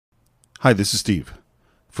Hi, this is Steve.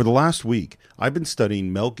 For the last week, I've been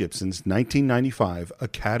studying Mel Gibson's 1995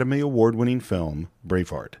 Academy Award-winning film,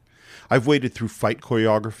 Braveheart. I've waded through fight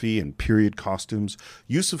choreography and period costumes,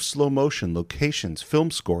 use of slow motion, locations,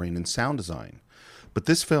 film scoring, and sound design. But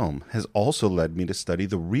this film has also led me to study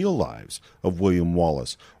the real lives of William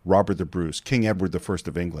Wallace, Robert the Bruce, King Edward I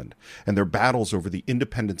of England, and their battles over the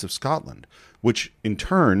independence of Scotland, which in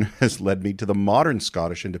turn has led me to the modern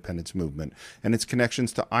Scottish independence movement and its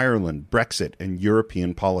connections to Ireland, Brexit, and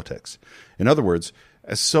European politics. In other words,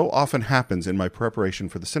 as so often happens in my preparation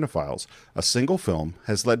for the Cinephiles, a single film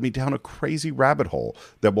has led me down a crazy rabbit hole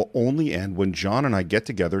that will only end when John and I get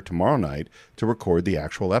together tomorrow night to record the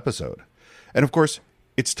actual episode. And of course,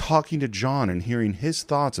 it's talking to John and hearing his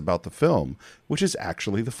thoughts about the film, which is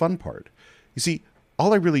actually the fun part. You see,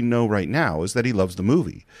 all I really know right now is that he loves the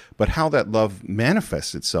movie, but how that love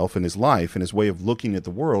manifests itself in his life and his way of looking at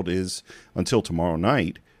the world is, until tomorrow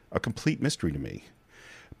night, a complete mystery to me.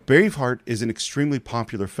 Braveheart is an extremely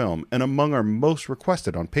popular film and among our most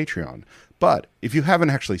requested on Patreon. But if you haven't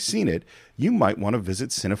actually seen it, you might want to visit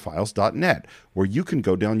cinephiles.net, where you can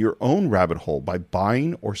go down your own rabbit hole by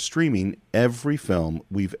buying or streaming every film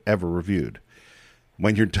we've ever reviewed.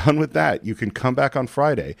 When you're done with that, you can come back on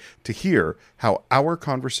Friday to hear how our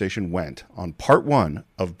conversation went on part 1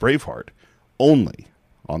 of Braveheart, only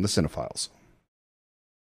on the Cinephiles.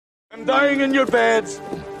 I'm dying in your beds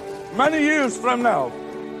many years from now.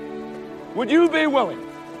 Would you be willing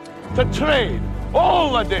to trade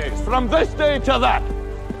all the days from this day to that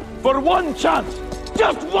for one chance,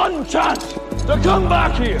 just one chance, to come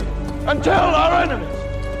back here and tell our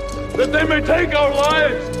enemies that they may take our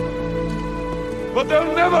lives, but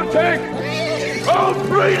they'll never take our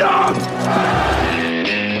freedom?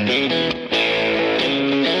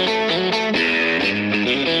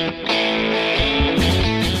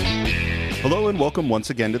 Hello and welcome once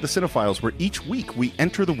again to the Cinephiles, where each week we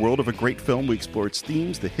enter the world of a great film. We explore its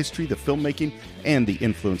themes, the history, the filmmaking, and the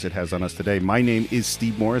influence it has on us today. My name is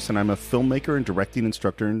Steve Morris, and I'm a filmmaker and directing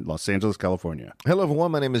instructor in Los Angeles, California. Hello,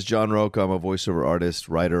 everyone. My name is John Roca. I'm a voiceover artist,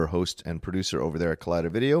 writer, host, and producer over there at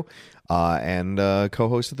Collider Video, and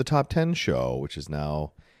co-host of the Top 10 show, which is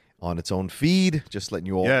now on its own feed. Just letting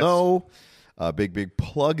you all know. Big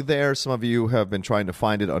plug there. Some of you have been trying to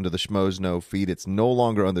find it under the Schmoes Know feed. It's no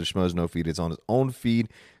longer under the Schmoes Know feed. It's on its own feed.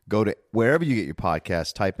 Go to wherever you get your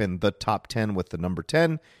podcast. Type in the Top 10 with the number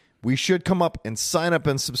 10. We should come up and sign up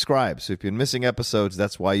and subscribe. So if you've been missing episodes,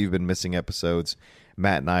 that's why you've been missing episodes.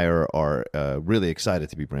 Matt and I are really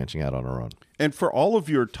excited to be branching out on our own. And for all of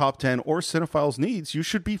your Top 10 or Cinephiles needs, you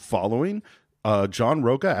should be following John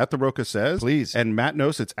Roca at The Roca Says. Please. And Matt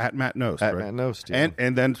Nost, it's at Matt Nost. At right? Matt Nost, yeah.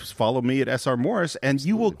 And then follow me at SR Morris, and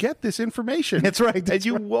you will get this information. That's right. And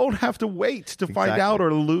you won't have to wait to find out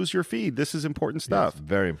or lose your feed. This is important stuff. Yes,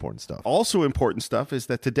 very important stuff. Also important stuff is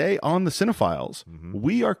that today on the Cinephiles,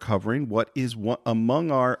 we are covering what is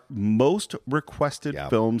among our most requested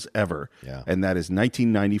films ever. Yeah. And that is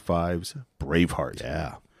 1995's Braveheart.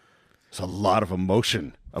 Yeah. There's a lot of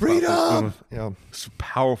emotion. Freedom! Yeah. It's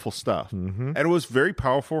powerful stuff. And it was very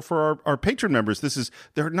powerful for our patron members.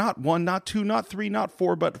 They're not one, not two, not three, not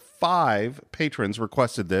four, but 5 patrons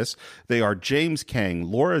requested this. They are James Kang,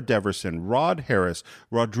 Laura Deverson, Rod Harris,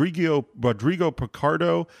 Rodrigo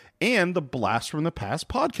Picardo, and the Blast from the Past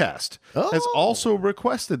podcast has also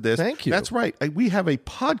requested this. Thank you. That's right. We have a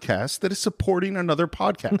podcast that is supporting another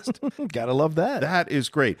podcast. Gotta love that. That is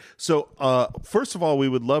great. So, first of all, we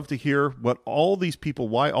would love to hear why all these people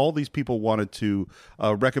wanted to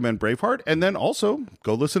recommend Braveheart, and then also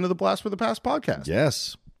go listen to the Blast from the Past podcast.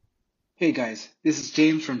 Yes. Hey guys, this is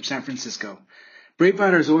James from San Francisco.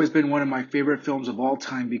 Braveheart has always been one of my favorite films of all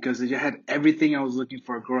time because it had everything I was looking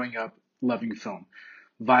for growing up loving film.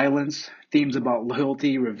 Violence, themes about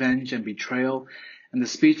loyalty, revenge, and betrayal, and the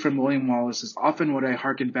speech from William Wallace is often what I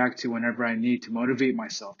hearken back to whenever I need to motivate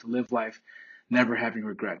myself to live life never having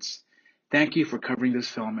regrets. Thank you for covering this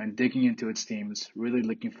film and digging into its themes. Really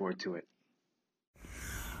looking forward to it.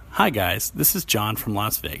 Hi guys, this is John from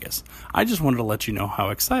Las Vegas. I just wanted to let you know how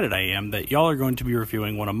excited I am that y'all are going to be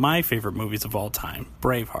reviewing one of my favorite movies of all time,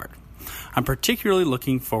 Braveheart. I'm particularly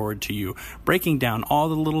looking forward to you breaking down all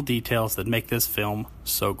the little details that make this film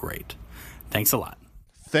so great. Thanks a lot.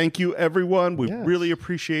 Thank you, everyone. We really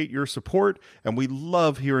appreciate your support, and we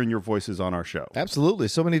love hearing your voices on our show. Absolutely.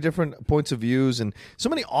 So many different points of views and so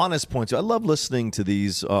many honest points. I love listening to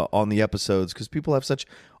these on the episodes because people have such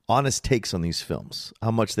honest takes on these films,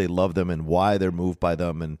 how much they love them and why they're moved by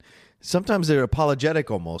them. And sometimes they're apologetic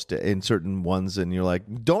almost in certain ones, and you're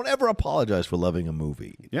like, don't ever apologize for loving a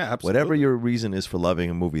movie. Yeah, absolutely. Whatever your reason is for loving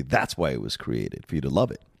a movie, that's why it was created, for you to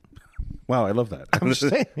love it. Wow, I love that. I'm just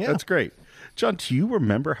saying, yeah. That's great. John, do you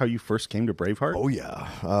remember how you first came to Braveheart? Oh,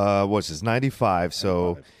 yeah. What's this, 95?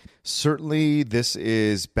 So certainly this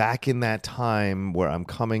is back in that time where I'm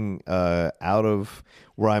coming out of,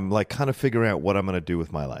 where I'm like kind of figuring out what I'm going to do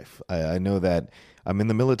with my life. I know that I'm in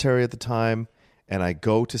the military at the time, and I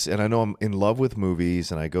go to, and I know I'm in love with movies,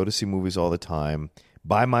 and I go to see movies all the time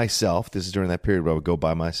by myself. This is during that period where I would go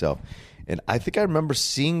by myself. And I think I remember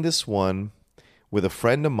seeing this one with a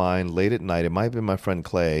friend of mine late at night. It might have been my friend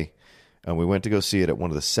Clay. And we went to go see it at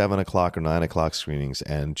one of the 7 o'clock or 9 o'clock screenings,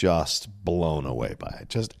 and just blown away by it.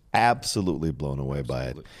 Just absolutely blown away by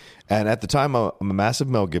it. And at the time, I'm a massive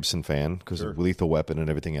Mel Gibson fan because of Lethal Weapon and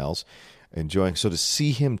everything else. Enjoying. So to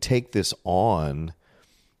see him take this on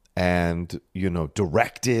and,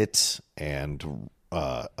 direct it and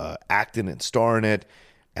act in it, star in it,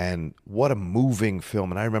 and what a moving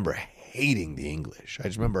film. And I remember hating the English. I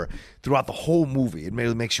just remember throughout the whole movie, it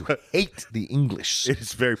really makes you hate the English.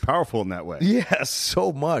 It's very powerful in that way. Yes,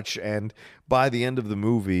 so much. And by the end of the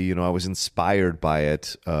movie, I was inspired by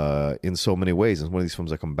it in so many ways. It's one of these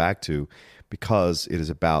films I come back to because it is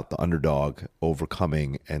about the underdog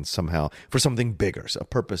overcoming and somehow for something bigger, a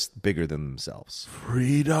purpose bigger than themselves.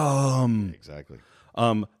 Freedom. Exactly.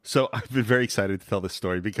 So I've been very excited to tell this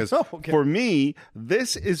story because for me,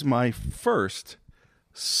 this is my first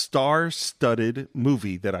star-studded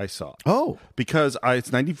movie that I saw. Oh, because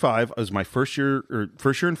it's 95. It was my first year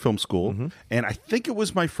in film school, and I think it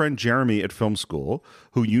was my friend Jeremy at film school,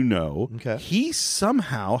 who Okay. He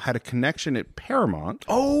somehow had a connection at Paramount.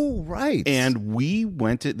 Oh, right. And we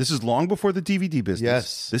went to, this is long before the DVD business.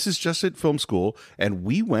 Yes. This is just at film school, and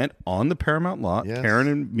we went on the Paramount lot, Yes. Karen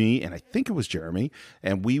and me, and I think it was Jeremy,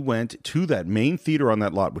 and we went to that main theater on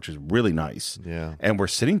that lot, which is really nice. Yeah. And we're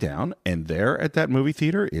sitting down, and there at that movie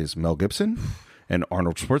theater is Mel Gibson and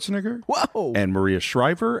Arnold Schwarzenegger. Whoa. And Maria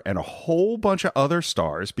Shriver and a whole bunch of other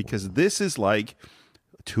stars, because this is like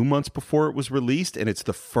 2 months before it was released, and it's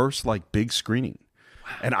the first like big screening.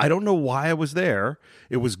 And I don't know why I was there.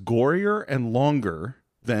 It was gorier and longer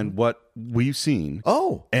than what we've seen.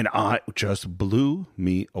 Oh. And it just blew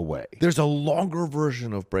me away. There's a longer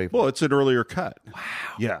version of Braveheart. Well, it's an earlier cut. Wow.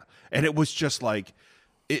 Yeah. And it was just like,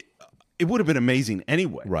 it would have been amazing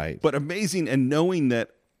anyway. Right. But amazing, and knowing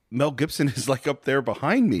that Mel Gibson is like up there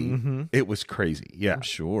behind me, it was crazy. Yeah. I'm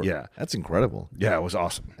sure. Yeah. That's incredible. Yeah, it was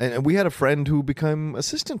awesome. And we had a friend who became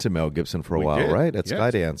assistant to Mel Gibson for a while, did. right? At Yes.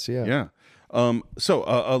 Skydance, yeah. Yeah. So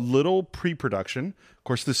a little pre-production. Of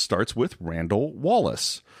course, this starts with Randall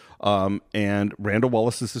Wallace. And Randall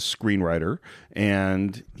Wallace is the screenwriter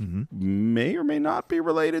and may or may not be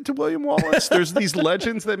related to William Wallace. There's these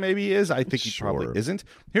legends that maybe he is. I think he probably isn't.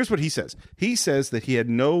 Here's what he says. He says that he had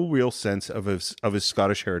no real sense of his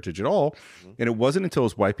Scottish heritage at all. And it wasn't until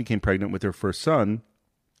his wife became pregnant with their first son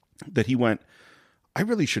that he went, I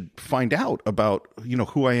really should find out about,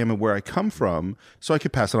 who I am and where I come from so I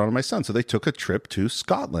could pass it on to my son. So they took a trip to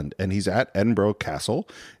Scotland, and he's at Edinburgh Castle.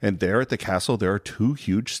 And there at the castle, there are two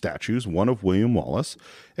huge statues, one of William Wallace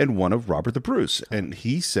and one of Robert the Bruce. And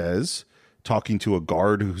he says, talking to a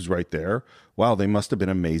guard who's right there, wow, they must have been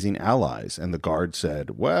amazing allies. And the guard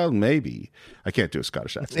said, well, maybe. I can't do a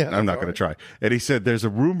Scottish accent. I'm not going to try. And he said, there's a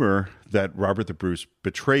rumor that Robert the Bruce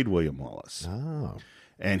betrayed William Wallace. Oh.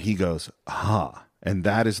 And he goes, and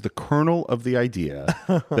that is the kernel of the idea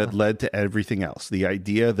that led to everything else. The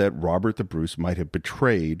idea that Robert the Bruce might have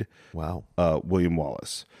betrayed William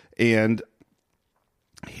Wallace. And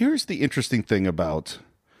here's the interesting thing about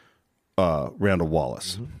Randall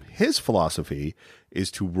Wallace. His philosophy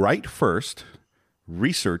is to write first,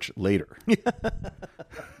 research later.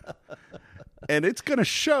 And it's going to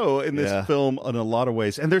show in this film in a lot of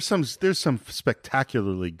ways. And there's some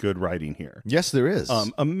spectacularly good writing here. Yes, there is.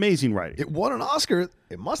 Amazing writing. It won an Oscar.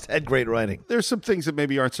 It must have had great writing. There's some things that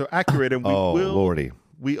maybe aren't so accurate, and Lordy.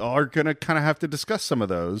 We are going to kind of have to discuss some of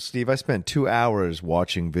those. Steve, I spent 2 hours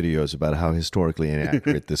watching videos about how historically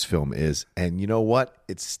inaccurate this film is, and you know what?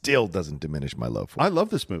 It still doesn't diminish my love for it. I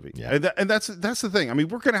love this movie. Yeah. And that's the thing. I mean,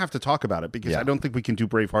 we're going to have to talk about it because I don't think we can do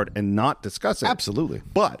Braveheart and not discuss it. Absolutely.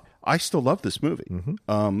 But I still love this movie.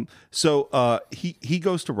 So he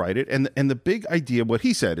goes to write it, and the big idea, what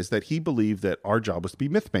he said, is that he believed that our job was to be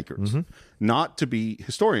myth makers, not to be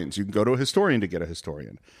historians. You can go to a historian to get a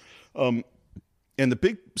historian. And the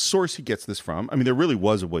big source he gets this from, I mean, there really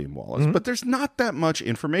was a William Wallace, but there's not that much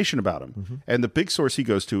information about him. And the big source he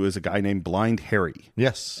goes to is a guy named Blind Harry.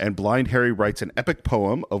 Yes. And Blind Harry writes an epic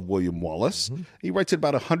poem of William Wallace. He writes it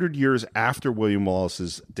about 100 years after William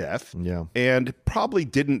Wallace's death. Yeah. And probably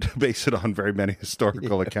didn't base it on very many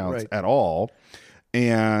historical accounts at all.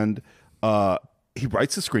 And he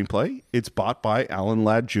writes the screenplay. It's bought by Alan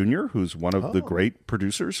Ladd Jr., who's one of the great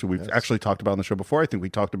producers who we've actually talked about on the show before. I think we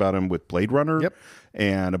talked about him with Blade Runner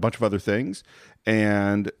and a bunch of other things.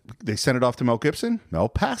 And they send it off to Mel Gibson. Mel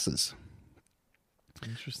passes.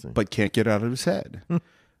 Interesting. But can't get out of his head. A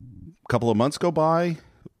couple of months go by.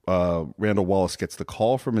 Randall Wallace gets the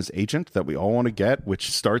call from his agent that we all want to get,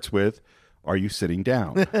 which starts with, "Are you sitting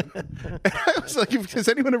down?" And I was like, has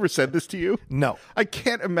anyone ever said this to you? No. I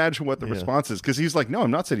can't imagine what the response is, because he's like, "No,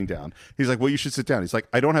 I'm not sitting down." He's like, "Well, you should sit down." He's like,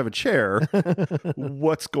 "I don't have a chair."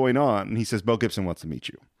 What's going on? And he says, "Mel Gibson wants to meet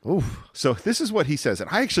you." Oof. So this is what he says, and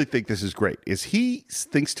I actually think this is great, is he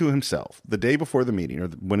thinks to himself the day before the meeting, or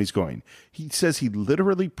when he's going, he says he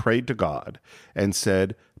literally prayed to God and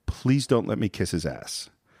said, "Please don't let me kiss his ass.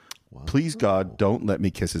 Wow. Please, God, don't let me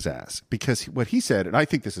kiss his ass." Because what he said, and I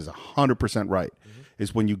think this is 100% right,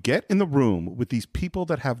 is when you get in the room with these people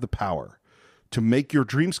that have the power to make your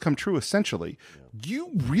dreams come true, essentially,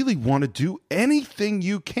 you really want to do anything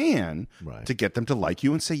you can to get them to like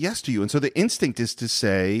you and say yes to you. And so the instinct is to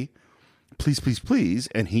say, "Please, please, please."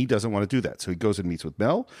 And he doesn't want to do that. So he goes and meets with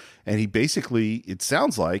Mel. And he basically, it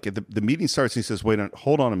sounds like, the meeting starts and he says,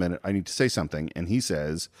 hold on a minute. I need to say something. And he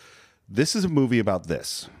says, "This is a movie about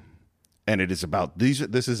this. And it is about these.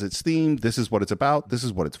 This is its theme. This is what it's about. This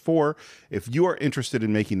is what it's for. If you are interested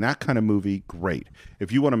in making that kind of movie, great.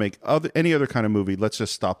 If you want to make any other kind of movie, let's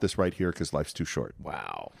just stop this right here because life's too short."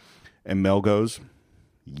 Wow. And Mel goes,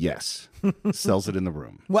 "Yes." Sells it in the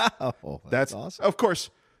room. Wow. That's awesome. Of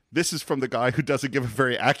course, this is from the guy who doesn't give a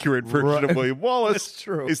very accurate version of William Wallace. That's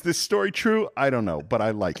true. Is this story true? I don't know, but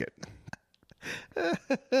I like it.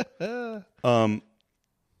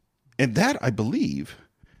 And that, I believe,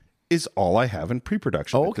 is all I have in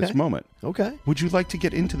pre-production at this moment. Okay. Would you like to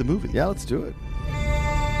get into the movie? Yeah, let's do it.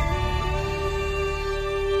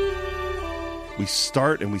 We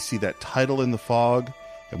start and we see that title in the fog,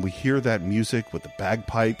 and we hear that music with the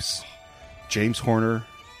bagpipes. James Horner.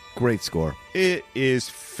 Great score. It is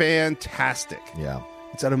fantastic. Yeah.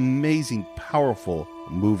 It's an amazing, powerful,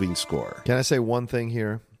 moving score. Can I say one thing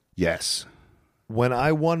here? Yes. When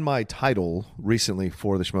I won my title recently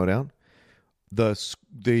for the Schmodown, this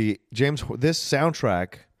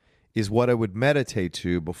soundtrack is what I would meditate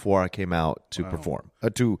to before I came out to perform,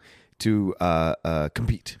 to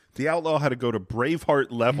compete. The Outlaw had to go to Braveheart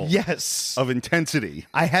level of intensity.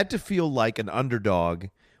 I had to feel like an underdog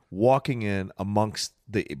walking in amongst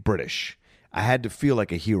the British. I had to feel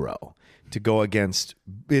like a hero to go against,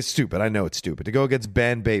 it's stupid, I know it's stupid, to go against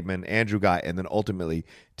Ben Bateman, Andrew Guy, and then ultimately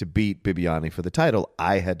to beat Bibiani for the title.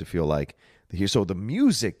 I had to feel like so the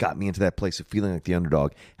music got me into that place of feeling like the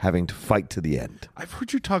underdog, having to fight to the end. I've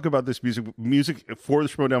heard you talk about this music for the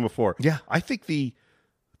Schmodown before. Yeah. I think the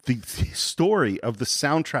story of the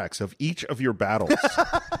soundtracks of each of your battles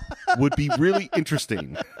would be really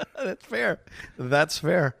interesting. That's fair. That's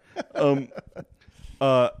fair. And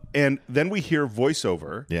then we hear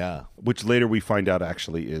voiceover, which later we find out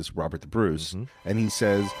actually is Robert the Bruce, and he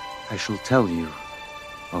says, "I shall tell you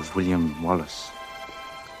of William Wallace.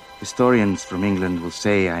 Historians from England will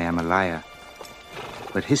say I am a liar,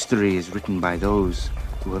 but history is written by those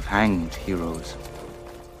who have hanged heroes."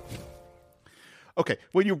 Okay,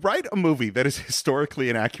 when you write a movie that is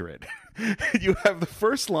historically inaccurate, you have the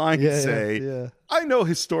first line say, "I know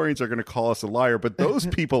historians are going to call us a liar, but those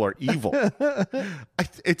people are evil."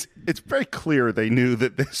 It's very clear they knew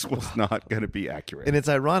that this was not going to be accurate. And it's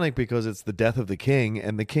ironic because it's the death of the king,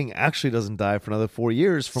 and the king actually doesn't die for another 4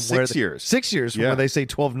 years from 6 years. 6 years from where they say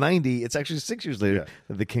 1290. It's actually 6 years later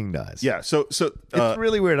that the king dies. Yeah, so it's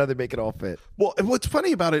really weird how they make it all fit. Well, and what's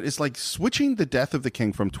funny about it is like switching the death of the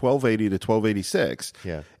king from 1280 to 1286.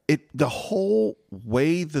 Yeah. The whole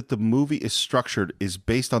way that the movie is structured is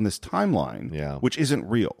based on this timeline, which isn't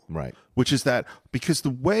real. Right. Which is that because the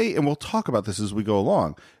way, and we'll talk about this as we go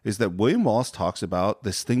along, is that William Wallace talks about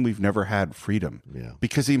this thing we've never had, freedom. Yeah.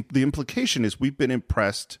 Because the implication is we've been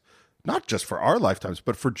impressed not just for our lifetimes,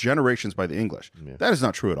 but for generations by the English. Yeah. That is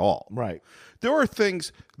not true at all. Right. There are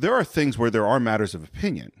things where there are matters of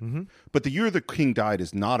opinion, but the year the king died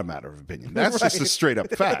is not a matter of opinion. That's just a straight up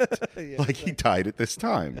fact. He died at this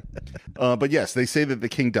time. But yes, they say that the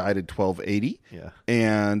king died in 1280. Yeah.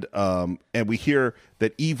 And we hear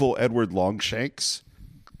that evil Edward Longshanks,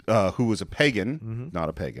 who was a pagan, not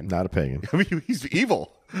a pagan. Not a pagan. I mean, he's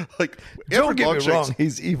evil. Like, don't get me wrong,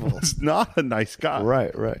 he's evil. Was not a nice guy.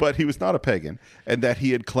 Right. But he was not a pagan, and that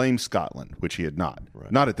he had claimed Scotland, which he had not. Right.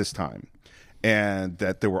 Not at this time. And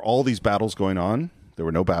that there were all these battles going on. There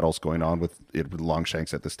were no battles going on with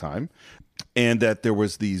Longshanks at this time. And that there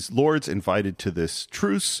was these lords invited to this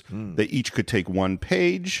truce. They each could take one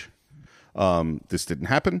page. This didn't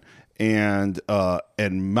happen. and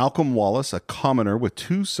Malcolm Wallace, a commoner with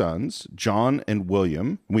 2 sons, John and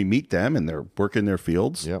William. We meet them, and they're working their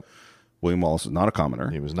fields. Yep. William Wallace was not a commoner.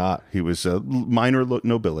 He was not. He was a minor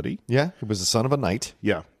nobility. Yeah, he was the son of a knight.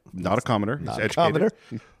 Yeah, not a commoner. Not He's a commoner.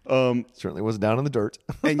 educated. Certainly was down in the dirt.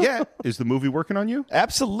 And yet, is the movie working on you?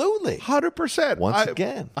 Absolutely. 100%. Once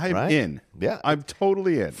again, I'm right? in. Yeah. I'm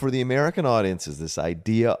totally in. For the American audience, is this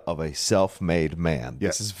idea of a self-made man.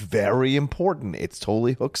 Yes. This is very important. It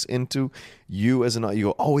totally hooks into you as you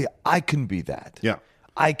go, oh, yeah, I can be that. Yeah.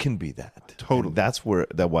 I can be that. Totally. And that's why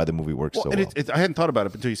the movie works so and well. I hadn't thought about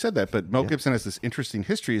it until you said that, but Mel Gibson has this interesting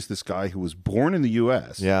history as this guy who was born in the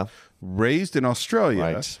U.S., Yeah. raised in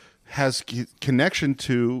Australia, Right. has connection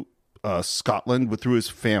to Scotland through his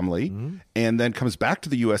family, and then comes back to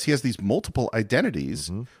the U.S. He has these multiple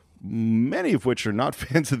identities, many of which are not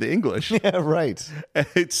fans of the English. Yeah, right.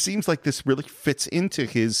 It seems like this really fits into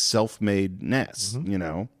his self-made-ness, you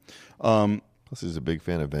know? Plus, he's a big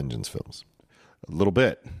fan of vengeance films. A little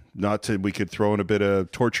bit. We could throw in a bit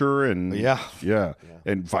of torture and Yeah.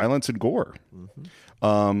 and violence and gore.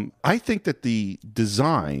 I think that the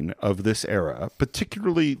design of this era,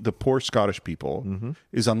 particularly the poor Scottish people,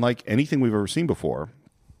 is unlike anything we've ever seen before.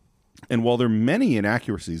 And while there are many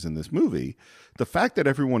inaccuracies in this movie, the fact that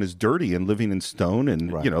everyone is dirty and living in stone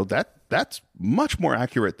and that's much more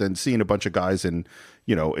accurate than seeing a bunch of guys in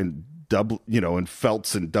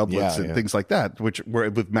felts and doublets and things like that, which were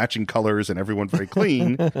with matching colors and everyone very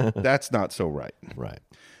clean. That's not so right. Right.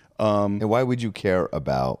 And why would you care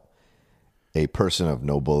about a person of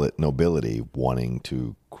nobility wanting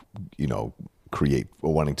to, create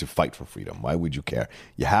or wanting to fight for freedom? Why would you care?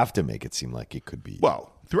 You have to make it seem like it could be.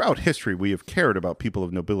 Well, throughout history, we have cared about people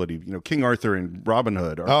of nobility. King Arthur and Robin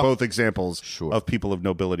Hood are both examples of people of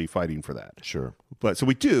nobility fighting for that. Sure. So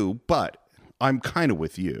we do, but I'm kind of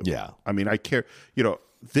with you. Yeah. I mean, I care.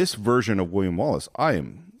 This version of William Wallace,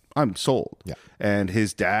 I'm sold. Yeah. And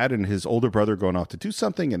his dad and his older brother going off to do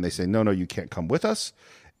something, and they say, no, you can't come with us.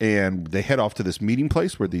 And they head off to this meeting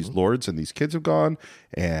place where these lords and these kids have gone,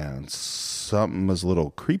 and something is a little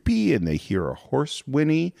creepy, and they hear a horse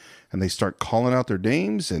whinny, and they start calling out their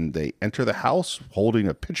names, and they enter the house holding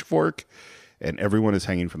a pitchfork, and everyone is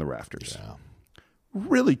hanging from the rafters. Yeah.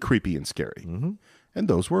 Really creepy and scary. Mm-hmm. And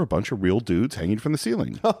those were a bunch of real dudes hanging from the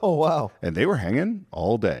ceiling. Oh, wow. And they were hanging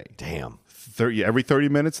all day. Damn. Every 30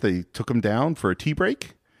 minutes, they took them down for a tea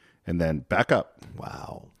break and then back up.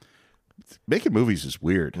 Wow. Making movies is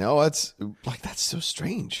weird. No, that's so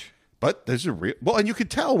strange. But there's a real... Well, and you could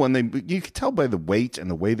tell you could tell by the weight and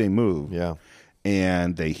the way they move. Yeah.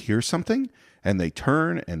 And they hear something, and they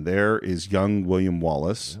turn, and there is young William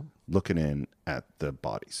Wallace looking in at the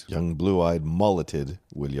bodies. Young, blue-eyed, mulleted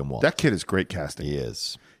William Wallace. That kid is great casting. He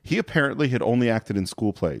is. He apparently had only acted in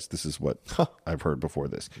school plays. This is what I've heard before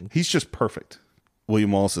this. He's just perfect.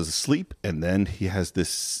 William Wallace is asleep, and then he has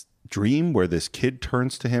this dream where this kid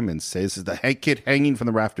turns to him and says, the kid hanging from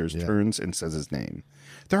the rafters turns and says his name.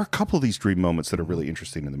 There are a couple of these dream moments that are really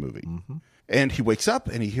interesting in the movie. Mm-hmm. And he wakes up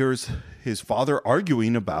and he hears his father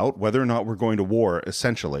arguing about whether or not we're going to war,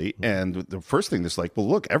 essentially. Mm-hmm. And the first thing is like, well,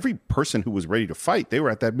 look, every person who was ready to fight, they were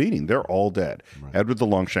at that meeting. They're all dead. Right. Edward the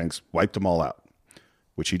Longshanks wiped them all out,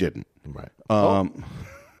 which he didn't. Right.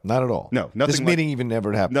 Not at all. No, nothing. This meeting even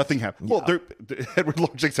never happened. Nothing happened. Yeah. Well, Edward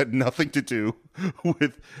Longshanks had nothing to do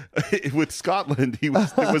with Scotland. It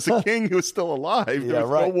was a king who was still alive. There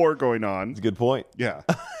was no war going on. That's a good point. Yeah.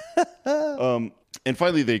 And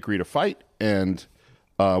finally, they agree to fight, and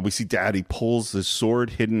we see Daddy pulls his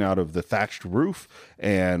sword hidden out of the thatched roof,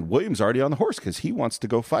 and William's already on the horse because he wants to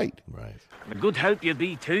go fight. Right. A good help you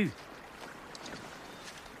be too.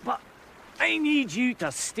 But I need you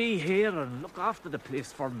to stay here and look after the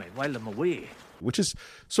place for me while I'm away. Which is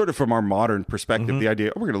sort of from our modern perspective, the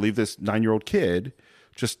idea, we're going to leave this 9-year-old kid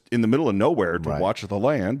just in the middle of nowhere to watch the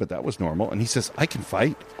land, but that was normal. And he says, I can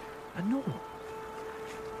fight. I know.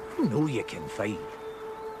 I know you can fight.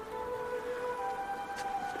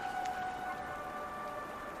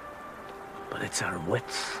 But it's our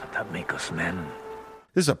wits that make us men.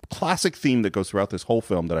 This is a classic theme that goes throughout this whole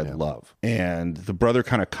film that I love. And the brother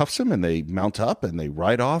kind of cuffs him, and they mount up and they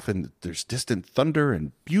ride off, and there's distant thunder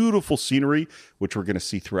and beautiful scenery, which we're going to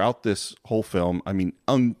see throughout this whole film. I mean,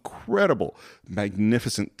 incredible,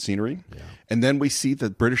 magnificent scenery. Yeah. And then we see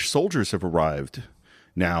that British soldiers have arrived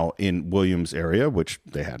now in William's area, which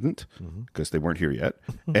they hadn't because they weren't here yet.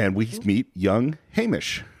 And we meet young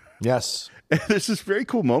Hamish. Yes. And there's this very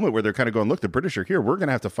cool moment where they're kind of going, look, the British are here. We're going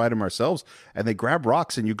to have to fight them ourselves. And they grab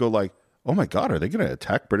rocks, and you go like, oh my God, are they going to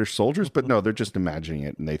attack British soldiers? But no, they're just imagining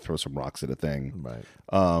it, and they throw some rocks at a thing. Right.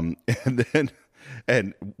 And then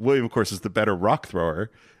And William, of course, is the better rock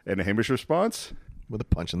thrower. And Hamish response? With a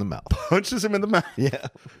punch in the mouth. Punches him in the mouth. Yeah.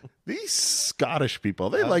 These Scottish people,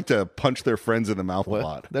 they like to punch their friends in the mouth a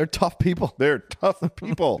lot. They're tough people. They're tough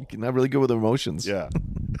people. Not really good with emotions. Yeah.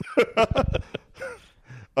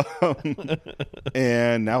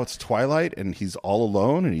 And now it's twilight and he's all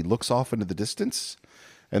alone and he looks off into the distance.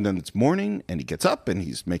 And then it's morning and he gets up and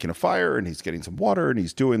he's making a fire and he's getting some water and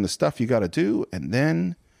he's doing the stuff you got to do. And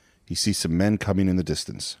then he sees some men coming in the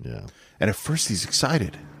distance. Yeah. And at first he's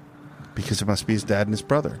excited because it must be his dad and his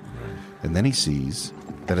brother. And then he sees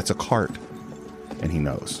that it's a cart and he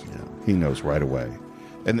knows. Yeah. He knows right away.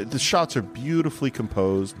 And the shots are beautifully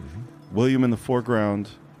composed. Mm-hmm. William in the foreground,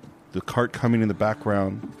 the cart coming in the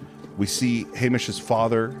background. We see Hamish's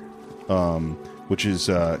father, which is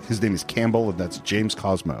his name is Campbell, and that's James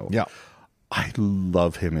Cosmo. Yeah. I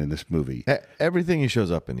love him in this movie. Everything he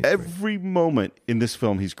shows up in. Every moment in this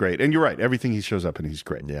film, he's great. And you're right. Everything he shows up in, he's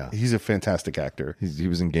great. Yeah. He's a fantastic actor. He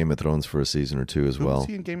was in Game of Thrones for a season or two as well. Was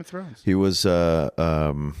he in Game of Thrones? He was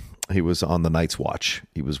on the Night's Watch.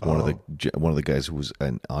 He was one of the guys who was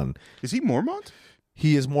on. Is he Mormont?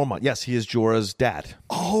 He is Mormont. Yes, he is Jorah's dad.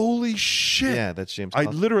 Holy shit! Yeah, that's James. I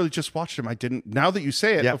literally just watched him. I didn't. Now that you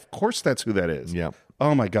say it, of course that's who that is. Yeah.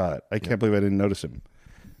 Oh my god! I can't believe I didn't notice him.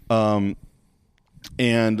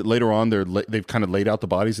 And later on, they've kind of laid out the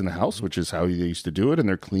bodies in the house, which is how they used to do it, and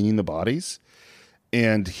they're cleaning the bodies.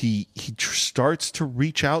 And he starts to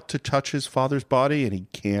reach out to touch his father's body, and he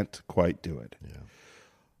can't quite do it. Yeah.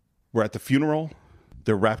 We're at the funeral.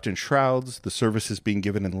 They're wrapped in shrouds. The service is being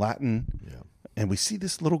given in Latin. Yeah. And we see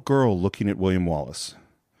this little girl looking at William Wallace.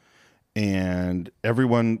 And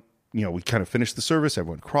everyone, we kind of finish the service.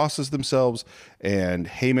 Everyone crosses themselves. And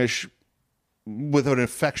Hamish, with an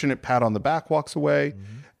affectionate pat on the back, walks away. Mm-hmm.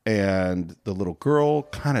 And the little girl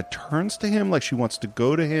kind of turns to him like she wants to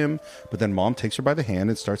go to him. But then Mom takes her by the hand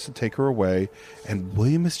and starts to take her away. And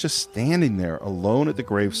William is just standing there alone at the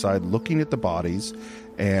graveside looking at the bodies.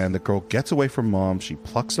 And the girl gets away from Mom. She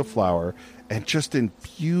plucks a flower. And just in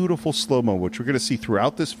beautiful slow-mo, which we're going to see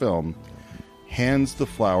throughout this film, hands the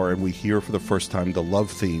flower. And we hear for the first time the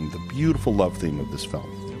love theme, the beautiful love theme of this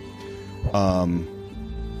film.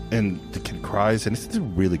 And the kid cries, and it's a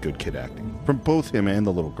really good kid acting from both him and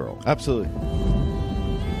the little girl. Absolutely.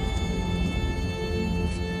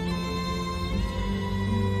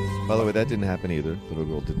 By the way, that didn't happen either. The little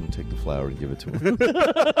girl didn't take the flower and give it to him.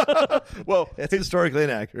 Well, it's historically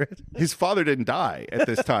inaccurate. His father didn't die at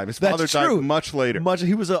this time. His father died much later.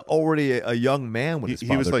 He was already a young man when his father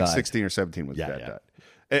died. He was like 16 or 17 when his dad died.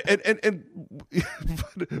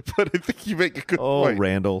 But I think you make a good point. Oh,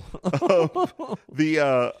 Randall.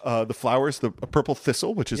 The flowers, the purple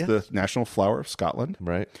thistle, which is the national flower of Scotland.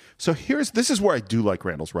 Right. So this is where I do like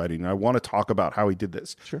Randall's writing. And I want to talk about how he did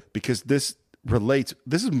this. Sure. Because this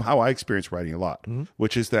is how I experience writing a lot,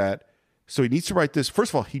 which is that, so he needs to write this.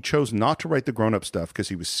 First of all, he chose not to write the grown-up stuff because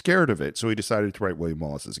he was scared of it. So he decided to write William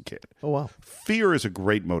Wallace as a kid. Oh, wow. Fear is a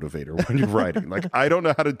great motivator when you're writing. Like, I don't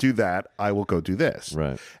know how to do that. I will go do this.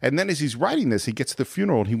 Right. And then as he's writing this, he gets to the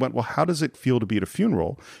funeral and he went, well, how does it feel to be at a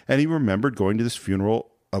funeral? And he remembered going to this funeral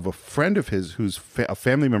of a friend of his whose a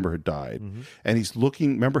family member had died. Mm-hmm. And he's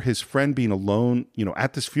remember his friend being alone,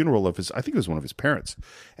 at this funeral of I think it was one of his parents.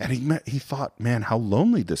 And he thought, man, how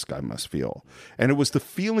lonely this guy must feel. And it was the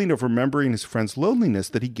feeling of remembering his friend's loneliness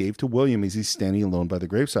that he gave to William as he's standing alone by the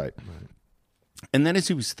gravesite. Right. And then as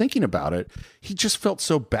he was thinking about it, he just felt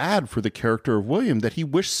so bad for the character of William that he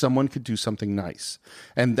wished someone could do something nice.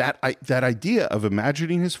 And that idea of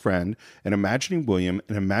imagining his friend and imagining William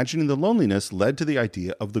and imagining the loneliness led to the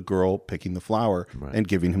idea of the girl picking the flower and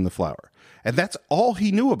giving him the flower. And that's all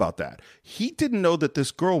he knew about that. He didn't know that this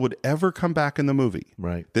girl would ever come back in the movie.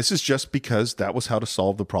 Right. This is just because that was how to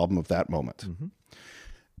solve the problem of that moment. Mm-hmm.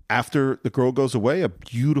 After the girl goes away, a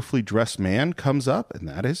beautifully dressed man comes up, and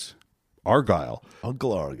that is Argyle.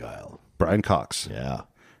 Uncle Argyle. Brian Cox. Yeah.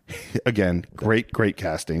 Again, great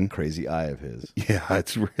casting. Crazy eye of his. Yeah,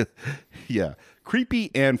 it's really,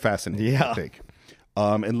 creepy and fascinating, I think.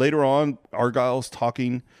 And later on, Argyle's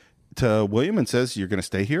talking to William and says, you're going to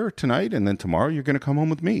stay here tonight, and then tomorrow you're going to come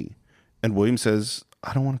home with me. And William says,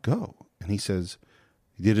 I don't want to go. And he says,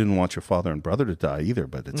 you didn't want your father and brother to die either,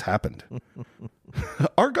 but it's happened.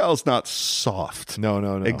 Argyle's not soft.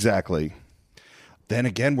 No. Exactly. Then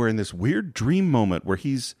again, we're in this weird dream moment where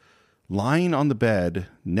he's lying on the bed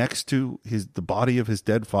next to the body of his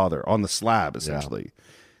dead father on the slab, essentially.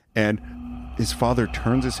 Yeah. And his father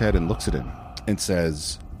turns his head and looks at him and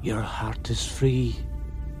says, your heart is free.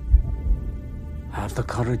 Have the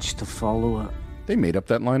courage to follow it. They made up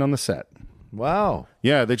that line on the set. Wow.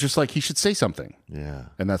 Yeah, they just he should say something. Yeah.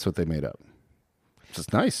 And that's what they made up.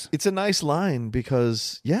 It's nice. It's a nice line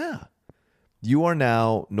because, you are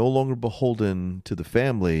now no longer beholden to the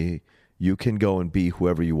family. You can go and be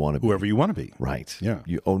whoever you want to be. Whoever you want to be. Right. Yeah.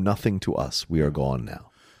 You owe nothing to us. We are gone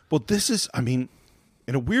now. Well, this is, I mean,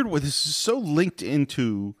 in a weird way, this is so linked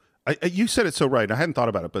into, you said it so right. I hadn't thought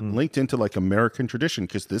about it, but linked into like American tradition,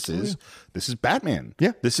 because this is Batman.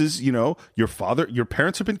 Yeah. This is, your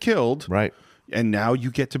parents have been killed. Right. And now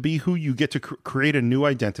you get to be who you get to create a new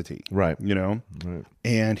identity. Right. Right.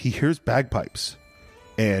 And he hears bagpipes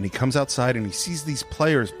and he comes outside and he sees these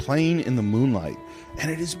players playing in the moonlight. And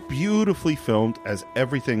it is beautifully filmed, as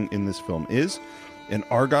everything in this film is. And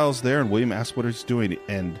Argyle's there and William asks what he's doing.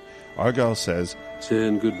 And Argyle says,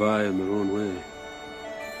 saying goodbye in their own way.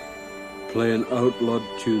 Playing outlawed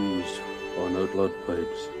tunes on outlawed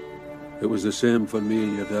pipes. It was the same for me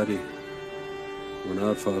and your daddy when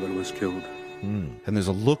our father was killed. And there's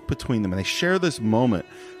a look between them, and they share this moment.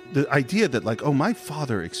 The idea that, like, oh, my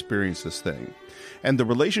father experienced this thing. And the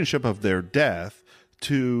relationship of their death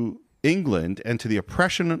to England and to the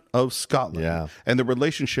oppression of Scotland. Yeah. And the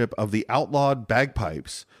relationship of the outlawed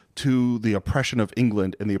bagpipes to the oppression of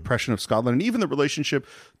England and the oppression of Scotland. And even the relationship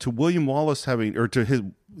to William Wallace having, or to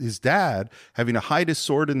his dad having to hide his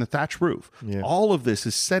sword in the thatch roof. Yeah. All of this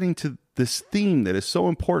is setting to this theme that is so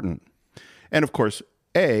important. And of course,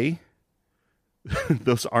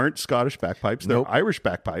 those aren't Scottish bagpipes. They're Irish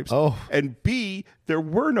bagpipes. Oh. And B, there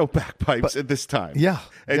were no bagpipes at this time. Yeah.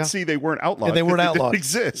 And C, they weren't outlawed. And they weren't outlawed. They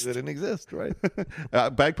didn't exist. They didn't exist, right?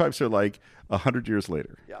 Bagpipes are like 100 years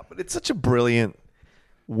later. Yeah, but it's such a brilliant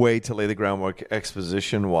way to lay the groundwork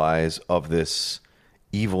exposition-wise of this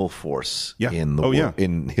evil force in the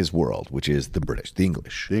in his world, which is the British, the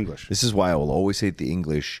English. The English. This is why I will always hate the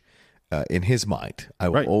English. In his mind, I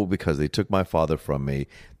will because they took my father from me.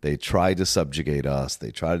 They tried to subjugate us.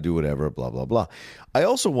 They tried to do whatever, blah, blah, blah. I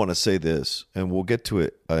also want to say this, and we'll get to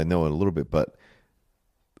it, I know, in a little bit, but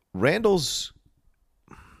Randall's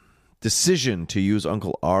decision to use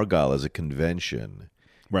Uncle Argyle as a convention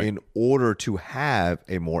in order to have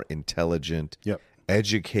a more intelligent,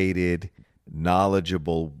 educated,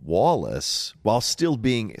 knowledgeable Wallace, while still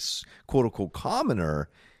being a quote-unquote commoner,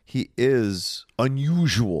 he is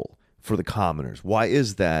unusual for the commoners. Why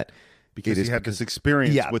is that? Because he had this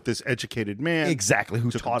experience with this educated man. Exactly, who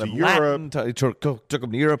taught him Europe. Latin, took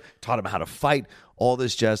him to Europe, taught him how to fight, all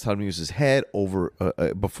this jazz, taught him to use his head over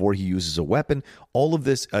before he uses a weapon. All of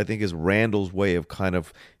this, I think, is Randall's way of kind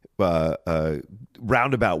of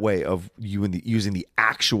roundabout way of using the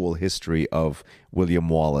actual history of William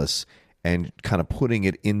Wallace and kind of putting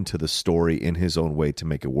it into the story in his own way to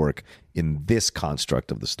make it work in this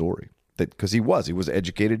construct of the story. Because he was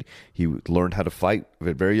educated. He learned how to fight at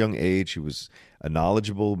a very young age. He was a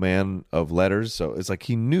knowledgeable man of letters. So it's like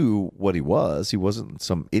he knew what he was. He wasn't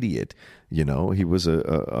some idiot. He was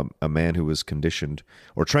a man who was conditioned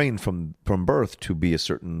or trained from birth to be a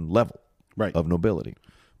certain level of nobility.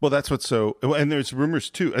 Well, that's what's so, and there's rumors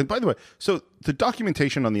too. And by the way, so the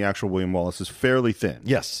documentation on the actual William Wallace is fairly thin.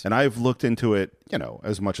 Yes. And I've looked into it,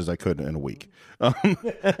 as much as I could in a week.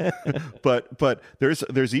 But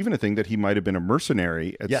there's even a thing that he might have been a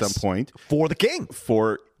mercenary at some point. For the king.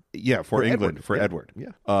 For England, for Edward.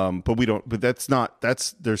 Yeah. But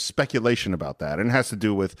there's speculation about that. And it has to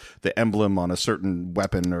do with the emblem on a certain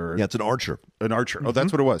weapon or. Yeah, it's an archer. An archer. Oh,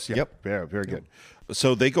 that's what it was. Yeah. Yep. Yeah, very good.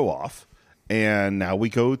 So they go off. And now we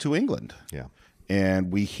go to England. Yeah.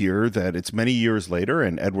 And we hear that it's many years later,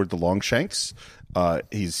 and Edward the Longshanks,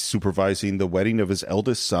 he's supervising the wedding of his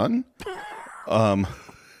eldest son. And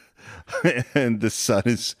the son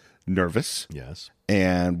is nervous. Yes.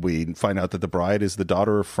 And we find out that the bride is the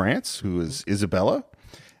daughter of France, who is Isabella.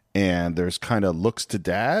 And there's kind of looks to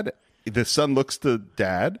dad. The son looks to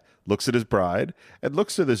dad, looks at his bride, and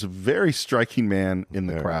looks to this very striking man in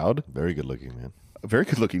the crowd. Very good looking man. A very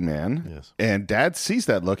good-looking man. Yes. And Dad sees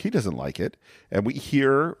that look. He doesn't like it. And we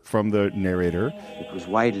hear from the narrator. It was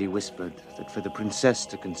widely whispered that for the princess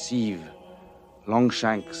to conceive,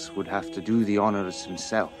 Longshanks would have to do the honors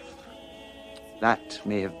himself. That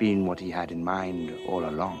may have been what he had in mind all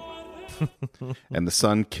along. And the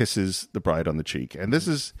son kisses the bride on the cheek. And this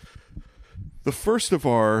is the first of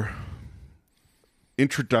our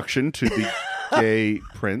introduction to the gay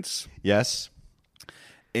prince. Yes.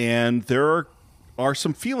 And there are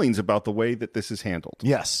some feelings about the way that this is handled.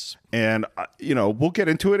 Yes. And, we'll get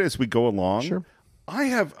into it as we go along. Sure.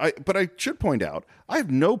 but I should point out, I have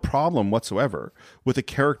no problem whatsoever with a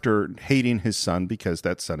character hating his son because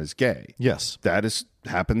that son is gay. Yes. That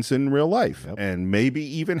happens in real life, and maybe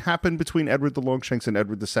even happened between Edward the Longshanks and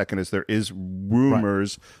Edward II, as there is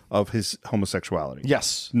rumors of his homosexuality.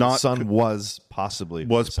 Yes. Not the son was possibly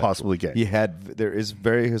gay. He had,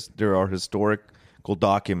 there are historical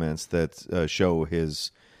documents that show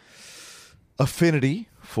his affinity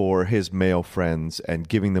for his male friends and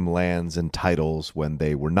giving them lands and titles when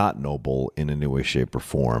they were not noble in any way, shape, or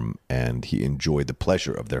form, and he enjoyed the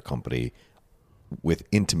pleasure of their company with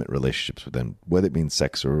intimate relationships with them, whether it means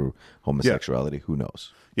sex or homosexuality, who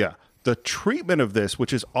knows? Yeah. The treatment of this,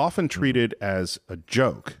 which is often treated as a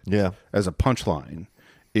joke, as a punchline,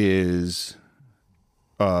 is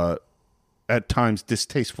at times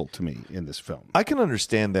distasteful to me in this film. I can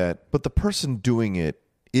understand that, but the person doing it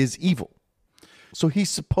is evil. So he's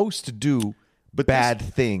supposed to do bad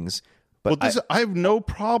things. But I have no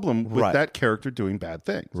problem with that character doing bad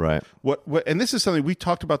things. Right. What and this is something we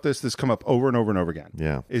talked about. This come up over and over and over again.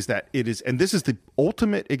 Yeah. Is that it is, and this is the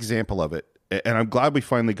ultimate example of it. And I'm glad we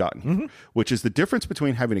finally gotten here, which is the difference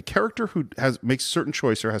between having a character who makes certain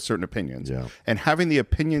choice or has certain opinions, and having the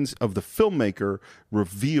opinions of the filmmaker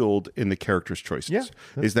revealed in the character's choices. Yeah,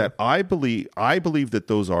 is that I believe that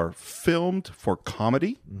those are filmed for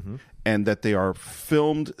comedy. And that they are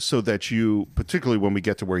filmed so that you, particularly when we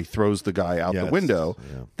get to where he throws the guy out the window,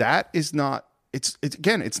 that is not.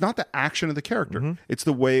 It's not the action of the character. It's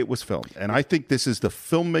the way it was filmed. And I think this is the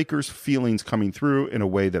filmmaker's feelings coming through in a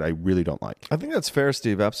way that I really don't like. I think that's fair,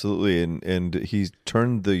 Steve. Absolutely. And he's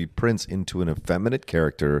turned the prince into an effeminate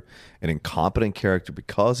character, an incompetent character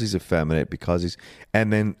because he's effeminate,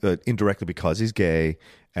 and then indirectly because he's gay.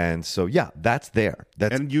 And so, that's there.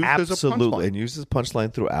 That's and used absolutely, and uses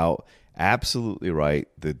punchline throughout. Absolutely right.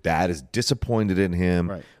 The dad is disappointed in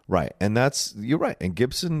him. Right. And you're right. And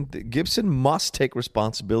Gibson must take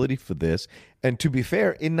responsibility for this. And to be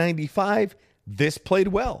fair, in 95, this played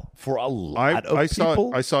well for a lot of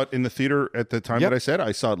people. I saw it in the theater at the time that I said.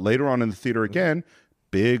 I saw it later on in the theater again.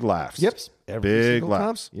 Big laughs. Yep. Big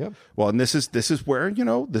laughs. Yep. Well, and this is where,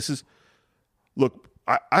 look,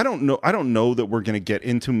 I don't know that we're going to get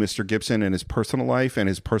into Mr. Gibson and his personal life and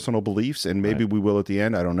his personal beliefs, and maybe we will at the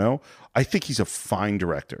end. I don't know. I think he's a fine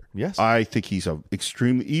director. Yes. I think he's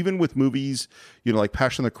even with movies, like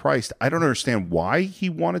Passion of the Christ, I don't understand why he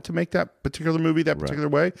wanted to make that particular movie that particular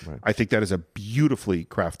way. Right. I think that is a beautifully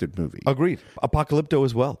crafted movie. Agreed. Apocalypto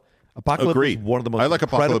as well. Apocalypto is one of the most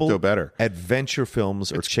incredible better adventure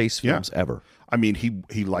films or chase films ever. I mean,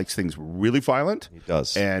 he likes things really violent. He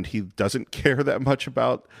does. And he doesn't care that much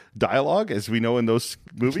about dialogue, as we know in those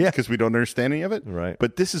movies, because we don't understand any of it. Right.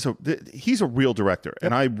 But he's a real director,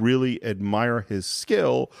 and I really admire his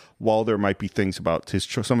skill, while there might be things about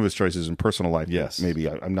some of his choices in personal life that maybe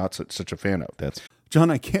I'm not such a fan of. John,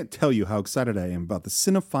 I can't tell you how excited I am about the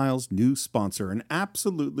Cinephiles' new sponsor, an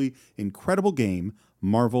absolutely incredible game,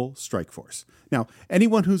 Marvel Strike Force. Now,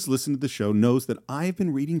 anyone who's listened to the show knows that I've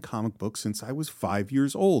been reading comic books since I was 5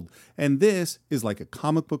 years old, and this is like a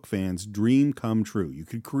comic book fan's dream come true. You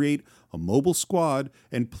could create a mobile squad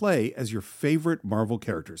and play as your favorite Marvel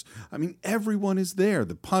characters. I mean, everyone is there.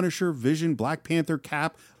 The Punisher, Vision, Black Panther,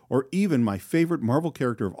 Cap, or even my favorite Marvel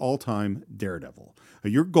character of all time, Daredevil.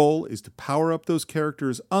 Your goal is to power up those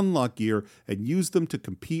characters, unlock gear, and use them to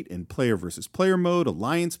compete in player versus player mode,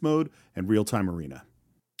 alliance mode, and real-time arena.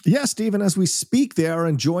 Yeah, Stephen, as we speak, they are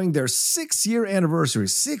enjoying their 6-year anniversary.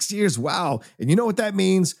 6 years, wow. And you know what that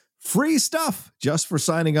means? Free stuff just for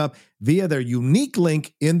signing up via their unique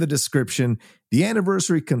link in the description. The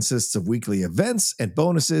anniversary consists of weekly events and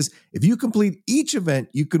bonuses. If you complete each event,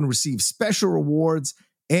 you can receive special rewards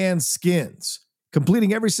and skins.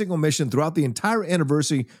 Completing every single mission throughout the entire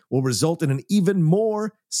anniversary will result in an even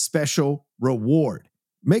more special reward.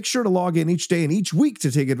 Make sure to log in each day and each week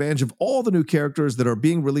to take advantage of all the new characters that are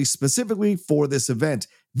being released specifically for this event.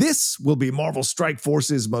 This will be Marvel Strike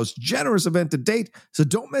Force's most generous event to date, so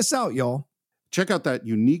don't miss out, y'all. Check out that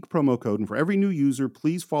unique promo code, and for every new user,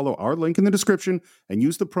 please follow our link in the description and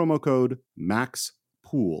use the promo code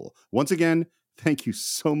MAXPOOL. Once again, thank you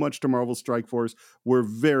so much to Marvel Strike Force. We're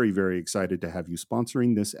very, very excited to have you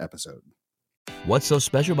sponsoring this episode. What's so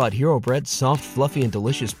special about Hero Bread's soft, fluffy, and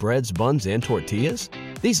delicious breads, buns, and tortillas?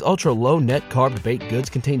 These ultra-low net-carb baked goods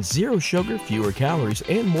contain zero sugar, fewer calories,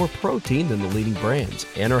 and more protein than the leading brands,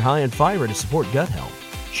 and are high in fiber to support gut health.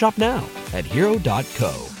 Shop now at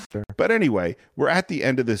hero.co. But anyway, we're at the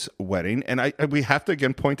end of this wedding, and we have to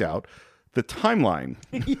again point out the timeline.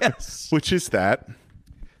 Yes. Which is that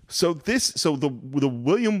So the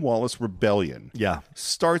William Wallace Rebellion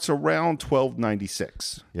starts around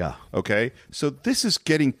 1296. Yeah. Okay? So this is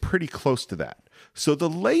getting pretty close to that. So the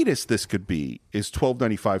latest this could be is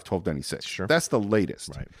 1295, 1296. Sure. That's the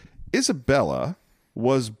latest. Right. Isabella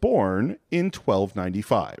was born in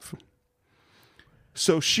 1295.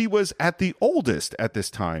 So she was at the oldest at this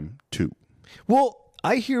time, too. Well,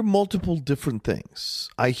 I hear multiple different things.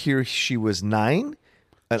 I hear she was 9.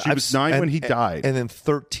 And She was 9 when he died. And then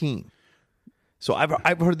 13. So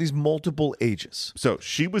I've heard these multiple ages. So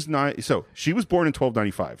she was 9. So she was born in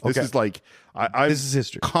 1295. This Okay. is like I'm This is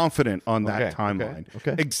history. confident on that Okay, timeline.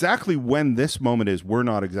 okay. Exactly when this moment is, we're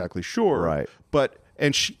not exactly sure. Right. But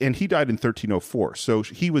and he died in 1304. So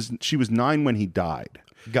she was 9 when he died.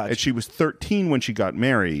 Gotcha. And she was 13 when she got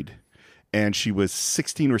married, and she was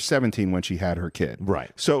 16 or 17 when she had her kid.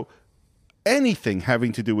 Right. So anything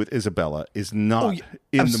having to do with Isabella is not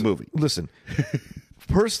in the movie. Listen,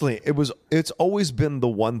 personally, it's always been the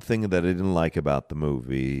one thing that I didn't like about the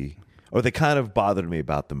movie, or that kind of bothered me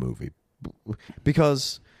about the movie,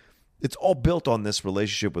 because it's all built on this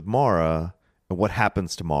relationship with Mara and what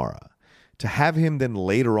happens to Mara. To have him then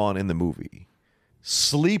later on in the movie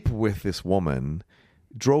sleep with this woman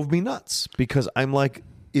drove me nuts, because I'm like,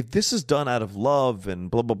 if this is done out of love and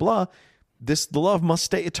blah blah blah, the love must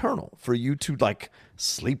stay eternal. For you to like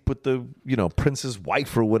sleep with the prince's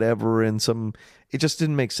wife or whatever, and it just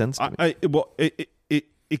didn't make sense to me.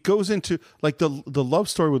 It goes into like the love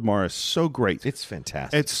story with Mara is so great. It's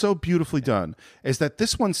fantastic. It's so beautifully done. Is that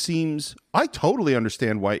this one seems? I totally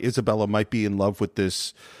understand why Isabella might be in love with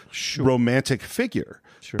this romantic figure,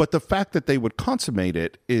 but the fact that they would consummate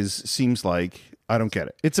it seems like I don't get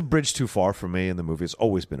it. It's a bridge too far for me in the movie. It's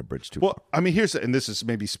always been a bridge too far. Well, I mean, and this is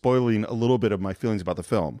maybe spoiling a little bit of my feelings about the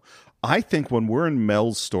film. I think when we're in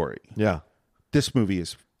Mel's story, this movie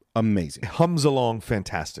is amazing. It hums along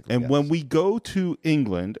fantastically. And when we go to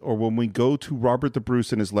England, or when we go to Robert the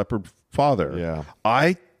Bruce and his leopard father,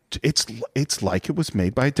 it's like it was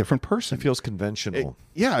made by a different person. It feels conventional.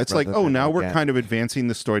 It's like, now we're kind of advancing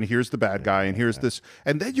the story, and here's the bad guy, and here's this,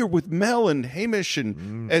 and then you're with Mel and Hamish,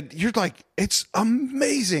 and you're like, it's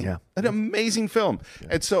amazing, an amazing film.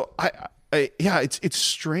 And so it's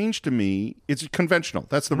strange to me. It's conventional.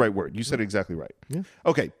 That's the right word. You said it exactly right. Yeah.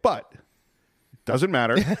 Okay, but doesn't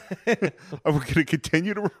matter. We're going to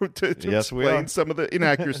continue to explain some of the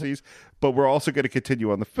inaccuracies, but we're also going to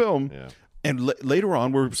continue on the film. Yeah. And later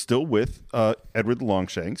on, we're still with Edward the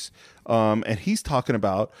Longshanks, and he's talking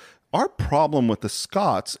about our problem with the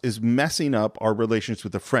Scots is messing up our relations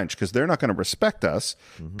with the French, because they're not going to respect us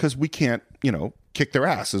because we can't, kick their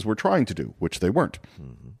ass as we're trying to do, which they weren't.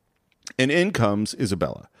 And in comes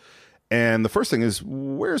Isabella. And the first thing is,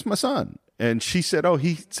 where's my son? And she said,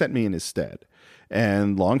 he sent me in his stead.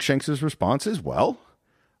 And Longshanks' response is, well,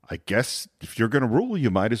 I guess if you're going to rule, you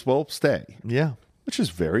might as well stay. Yeah. Which is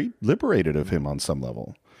very liberated of him on some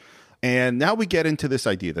level. And now we get into this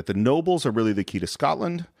idea that the nobles are really the key to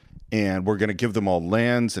Scotland, and we're going to give them all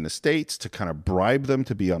lands and estates to kind of bribe them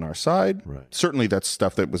to be on our side. Right. Certainly that's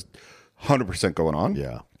stuff that was 100% going on.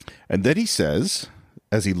 Yeah. And then he says,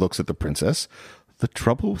 as he looks at the princess, the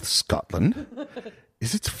trouble with Scotland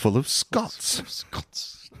is it's full of Scots.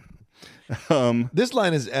 This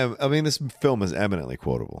line is, this film is eminently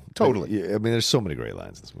quotable. Totally. There's so many great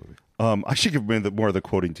lines in this movie. I should give more of the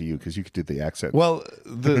quoting to you, because you could do the accent. Well,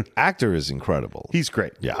 the actor is incredible. He's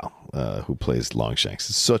great. Yeah. Who plays Longshanks.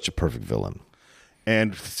 It's such a perfect villain.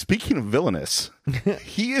 And speaking of villainous,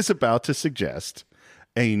 he is about to suggest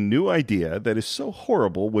a new idea that is so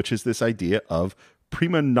horrible, which is this idea of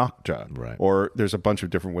prima nocta. Right. Or there's a bunch of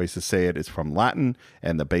different ways to say it. It's from Latin,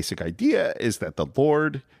 and the basic idea is that the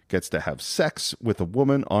Lord gets to have sex with a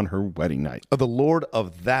woman on her wedding night. The Lord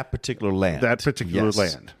of that particular land. That particular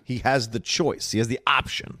land. He has the choice. He has the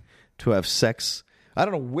option to have sex. I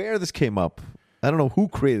don't know where this came up. I don't know who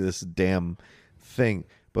created this damn thing.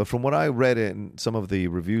 But from what I read in some of the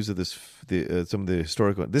reviews of this, some of the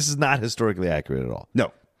historical, this is not historically accurate at all.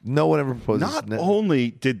 No. No one ever proposed this. Not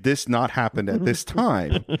only did this not happen at this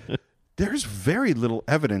time, there's very little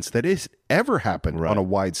evidence that it ever happened on a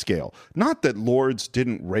wide scale. Not that lords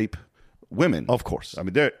didn't rape women. Of course. I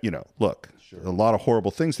mean, look, a lot of horrible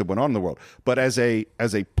things that went on in the world. But as a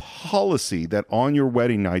policy that on your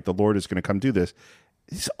wedding night, the Lord is going to come do this,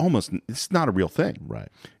 it's not a real thing. Right.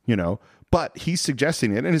 But he's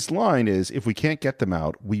suggesting it. And his line is, if we can't get them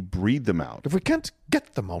out, we breed them out. If we can't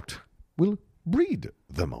get them out, we'll breed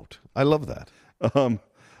them out. I love that.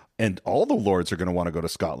 And all the lords are going to want to go to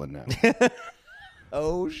Scotland now.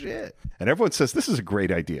 Oh, shit. And everyone says, this is a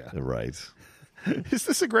great idea. Right. Is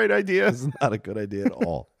this a great idea? This is not a good idea at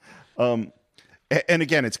all. And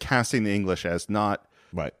again, it's casting the English as not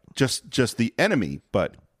just the enemy,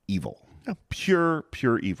 but evil. Pure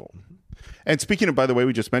evil. And speaking of, by the way,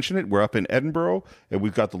 we just mentioned it, we're up in Edinburgh, and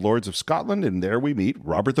we've got the Lords of Scotland, and there we meet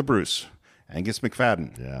Robert the Bruce, Angus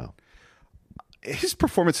McFadden. Yeah. His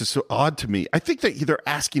performance is so odd to me. I think that they're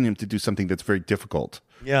asking him to do something that's very difficult.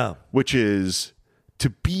 Yeah. Which is to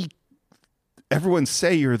be, everyone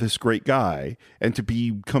say you're this great guy, and to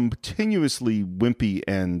be continuously wimpy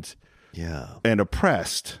and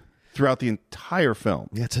oppressed throughout the entire film.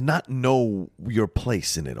 Yeah, to not know your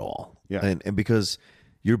place in it all. Yeah. And because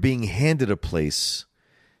you're being handed a place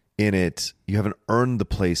in it, you haven't earned the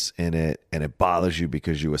place in it, and it bothers you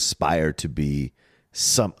because you aspire to be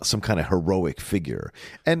some kind of heroic figure.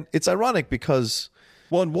 And it's ironic because...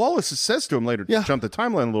 Well, and Wallace says to him later, jump the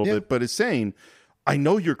timeline a little bit, but is saying, I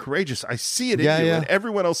know you're courageous. I see it in you. And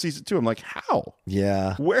everyone else sees it too. I'm like, how?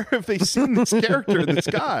 Yeah. Where have they seen this character, this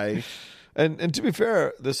guy? And to be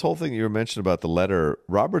fair, this whole thing you were mentioning about the letter,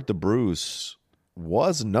 Robert the Bruce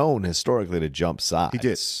was known historically to jump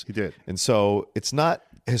sides. He did. And so it's not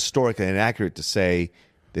historically inaccurate to say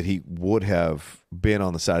that he would have been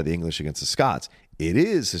on the side of the English against the Scots. It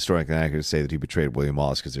is historically inaccurate to say that he betrayed William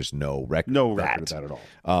Wallace because there's no record of that at all.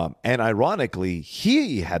 And ironically,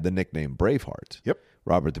 he had the nickname Braveheart. Yep.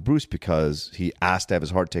 Robert the Bruce, because he asked to have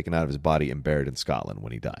his heart taken out of his body and buried in Scotland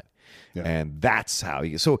when he died. Yeah. And that's how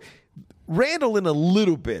he... So Randall, in a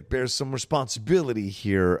little bit, bears some responsibility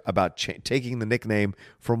here about taking the nickname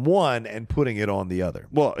from one and putting it on the other.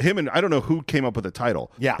 Well, him and I don't know who came up with the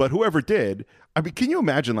title. Yeah. But whoever did... I mean, can you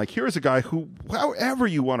imagine, like, here's a guy who, however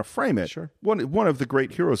you want to frame it, one of the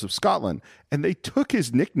great heroes of Scotland, and they took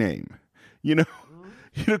his nickname, you know?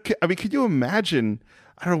 I mean, can you imagine,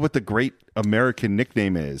 I don't know what the great American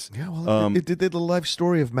nickname is. Yeah, well, it did the life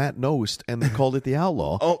story of Matt Nost, and they called it The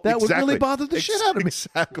Outlaw. That would really bother the shit out of me.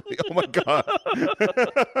 Exactly. Oh, my God.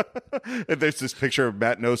 And there's this picture of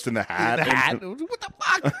Matt Nost in the hat. What the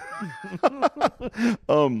fuck?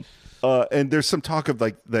 And there's some talk of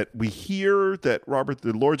like that we hear that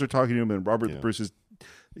the Lords are talking to him, and Robert the Bruce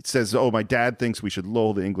says, "Oh, my dad thinks we should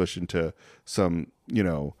lull the English into some,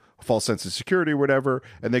 false sense of security or whatever."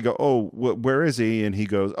 And they go, "Oh, where is he?" And he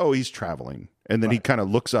goes, "Oh, he's traveling." And then he kind of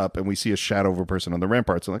looks up, and we see a shadow of a person on the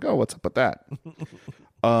ramparts. I'm like, "Oh, what's up with that?"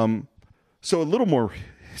 So a little more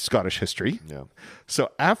Scottish history. Yeah. So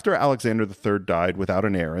after Alexander III died without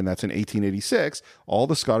an heir, and that's in 1886, all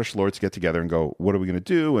the Scottish lords get together and go, what are we going to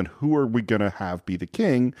do? And who are we going to have be the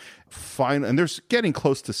king? And they're getting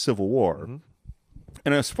close to civil war. Mm-hmm.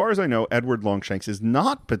 And as far as I know, Edward Longshanks is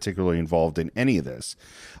not particularly involved in any of this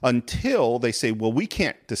until they say, well, we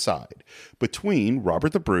can't decide between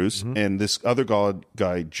Robert the Bruce and this other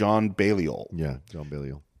guy, John Balliol. Yeah, John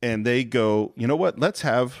Balliol. And they go, you know what? Let's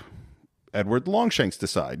have Edward Longshanks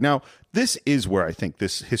decide. Now, this is where I think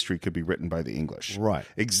this history could be written by the English. Right.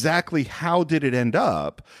 Exactly how did it end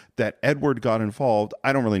up that Edward got involved?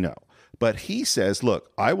 I don't really know. But he says,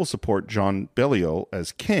 look, I will support John Balliol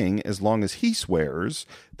as king as long as he swears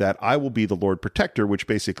that I will be the Lord Protector, which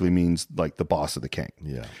basically means like the boss of the king.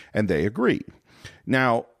 Yeah. And they agree.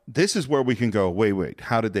 Now, this is where we can go, wait,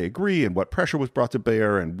 how did they agree, and what pressure was brought to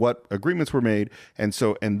bear, and what agreements were made? And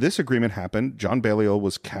this agreement happened. John Balliol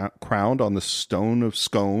was crowned on the Stone of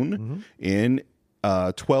Scone in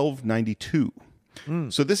 1292.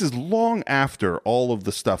 So this is long after all of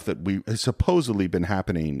the stuff that has supposedly been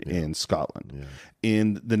happening in Scotland. Yeah.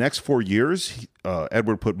 In the next 4 years,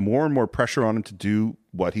 Edward put more and more pressure on him to do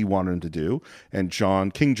what he wanted him to do. And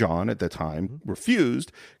King John at the time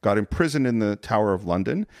refused, got imprisoned in the Tower of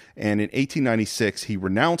London. And in 1896, he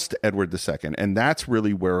renounced Edward II. And that's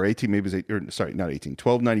really where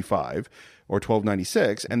 1295 or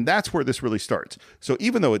 1296. And that's where this really starts. So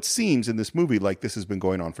even though it seems in this movie like this has been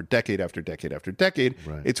going on for decade after decade after decade,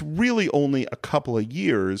 it's really only a couple of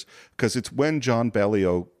years, because it's when John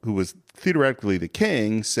Balliol, who was theoretically the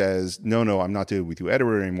king, says, no, I'm not dealing with you,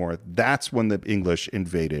 Edward, anymore. That's when the English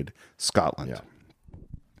invaded Scotland. Yeah.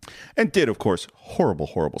 And did, of course, horrible,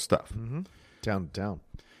 horrible stuff. Town to town.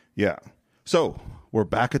 Yeah. So we're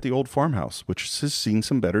back at the old farmhouse, which has seen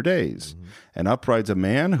some better days. And up rides a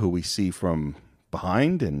man who we see from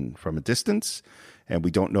behind and from a distance, and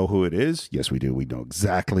we don't know who it is. Yes, we do. We know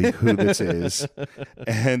exactly who this is.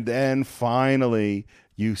 And then finally,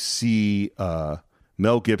 you see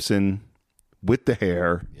Mel Gibson with the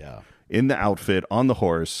hair, in the outfit, on the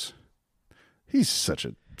horse. He's such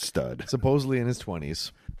a stud. Supposedly in his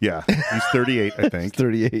 20s. Yeah, he's 38, I think.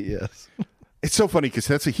 38, yes. It's so funny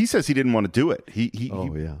because he says he didn't want to do it.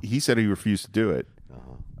 He said he refused to do it.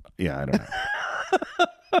 Yeah, I don't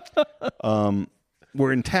know.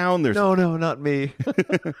 we're in town. There's no, not me.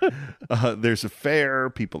 there's a fair.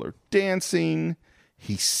 People are dancing.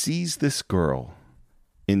 He sees this girl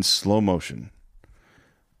in slow motion.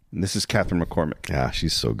 And this is Catherine McCormick. Yeah,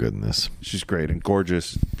 she's so good in this. She's great and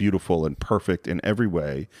gorgeous, beautiful and perfect in every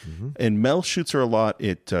way. And Mel shoots her a lot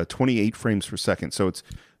at 28 frames per second. So it's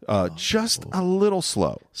just a little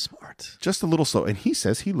slow. Smart. Just a little slow. And he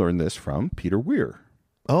says he learned this from Peter Weir.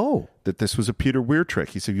 Oh. That this was a Peter Weir trick.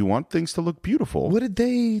 He said, you want things to look beautiful. What did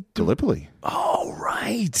they do? Gallipoli. Oh,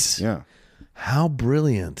 right. Yeah. How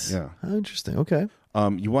brilliant. Yeah. How interesting. Okay.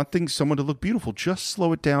 You want someone to look beautiful, just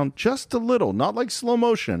slow it down just a little, not like slow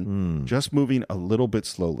motion, just moving a little bit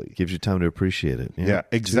slowly. Gives you time to appreciate it. Yeah,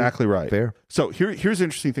 exactly right. Fair. So here's the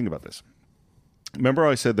interesting thing about this. Remember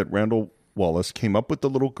I said that Randall Wallace came up with the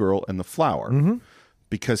little girl and the flower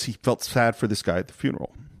because he felt sad for this guy at the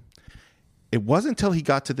funeral. It wasn't until he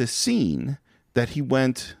got to this scene that he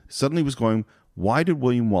suddenly was going, why did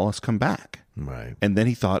William Wallace come back? Right. And then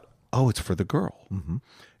he thought, oh, it's for the girl.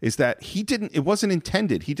 Is that it wasn't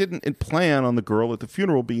intended. He didn't plan on the girl at the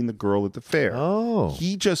funeral being the girl at the fair. Oh.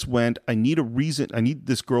 He just went, I need a reason. I need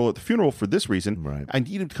this girl at the funeral for this reason. Right. I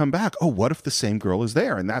need him to come back. Oh, what if the same girl is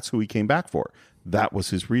there? And that's who he came back for. That was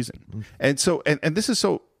his reason. And so, and this is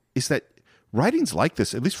that writing's like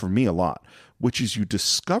this, at least for me a lot, which is you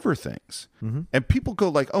discover things and people go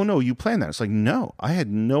like, oh no, you planned that. It's like, no, I had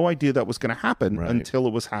no idea that was going to happen until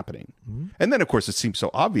it was happening. And then of course it seems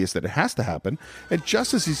so obvious that it has to happen. And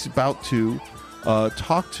just as he's about to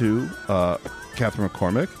talk to Catherine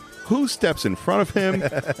McCormick, who steps in front of him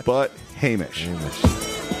but Hamish.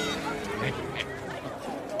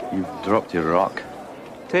 You've dropped your rock.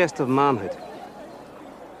 Taste of manhood.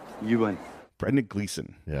 You win. Brendan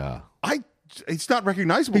Gleeson. Yeah. It's not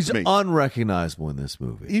recognizable He's to me. unrecognizable in this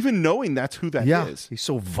movie. Even knowing that's who that is. He's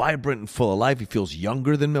so vibrant and full of life. He feels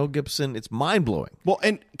younger than Mel Gibson. It's mind-blowing. Well,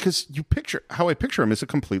 and because how I picture him is a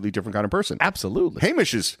completely different kind of person. Absolutely.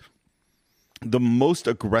 Hamish is the most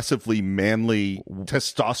aggressively manly,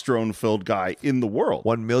 testosterone-filled guy in the world.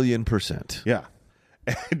 1,000,000%. Yeah.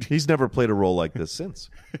 And he's never played a role like this since.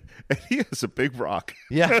 And he has a big rock.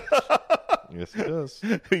 Yeah. Yes, he does.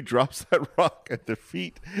 He drops that rock at their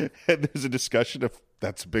feet, and there's a discussion of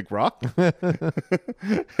that's a big rock.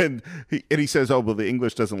 and he says, "Oh, well, the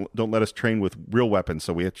English don't let us train with real weapons,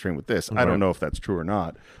 so we have to train with this." I don't know if that's true or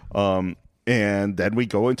not. And then we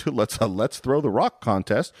go into let's throw the rock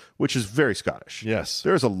contest, which is very Scottish. Yes,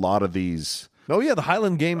 there's a lot of these. Oh yeah, the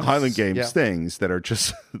Highland Games things that are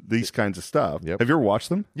just these kinds of stuff. Yep. Have you ever watched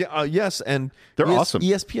them? Yeah, yes, and they're awesome.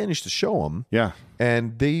 ESPN used to show them. Yeah,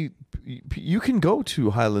 and you can go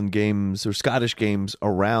to Highland Games or Scottish Games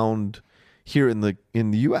around here in the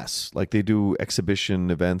U.S. Like they do exhibition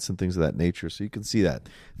events and things of that nature, so you can see that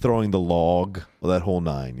throwing the log, that whole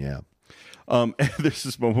nine. Yeah. And there's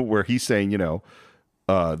this moment where he's saying,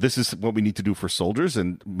 this is what we need to do for soldiers.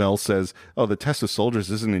 And Mel says, oh, the test of soldiers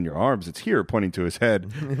isn't in your arms. It's here, pointing to his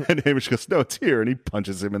head. And Hamish goes, no, it's here. And he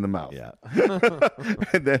punches him in the mouth. Yeah.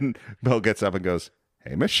 And then Mel gets up and goes,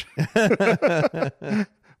 Hamish?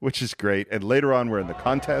 Which is great. And later on, we're in the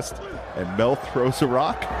contest, and Mel throws a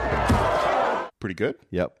rock. Pretty good.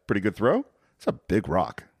 Yep. Pretty good throw. It's a big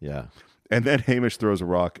rock. Yeah. And then Hamish throws a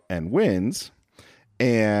rock and wins.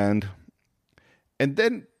 And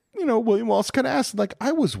then... William Wallace kind of asked, like,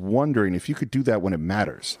 I was wondering if you could do that when it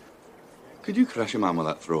matters. Could you crush a man with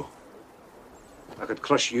that throw? I could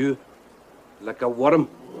crush you like a worm.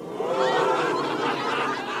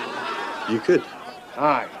 You could?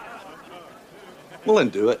 Aye. Well, then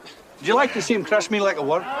do it. Would you like to see him crush me like a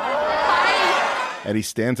worm? And he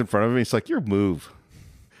stands in front of him. He's like, your move.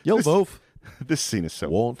 You'll move. This scene is so...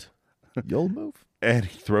 Won't. You'll move. And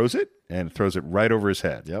he throws it, and throws it right over his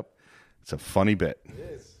head. Yep. It's a funny bit. It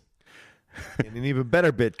is. And an even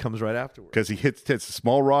better bit comes right afterwards. Because he hits a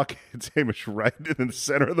small rock, hits Hamish right in the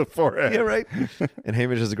center of the forehead. Yeah, right. And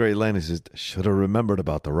Hamish has a great line. He says, should have remembered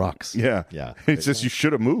about the rocks. Yeah. Yeah. He says, you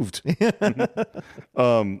should have moved.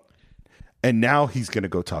 And now he's going to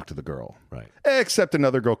go talk to the girl. Right. Except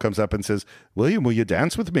another girl comes up and says, William, will you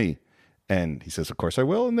dance with me? And he says, of course I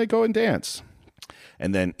will. And they go and dance.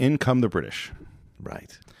 And then in come the British.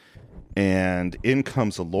 Right. And in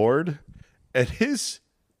comes a lord. And his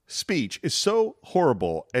speech is so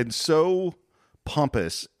horrible and so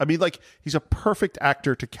pompous. I mean, like, he's a perfect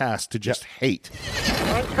actor to cast to just hate.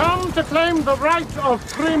 I come to claim the right of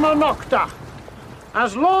prima nocta.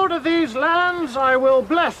 As lord of these lands, I will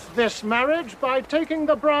bless this marriage by taking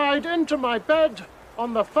the bride into my bed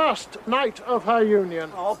on the first night of her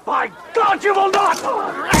union. Oh, by God, you will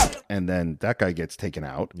not! And then that guy gets taken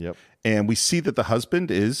out. Yep. And we see that the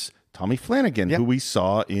husband is Tommy Flanagan, who we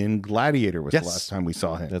saw in Gladiator was Yes. the last time we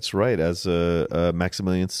saw him. That's right, as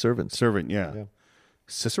Maximilian's servant. Yeah.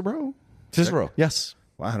 Cicero? Yes.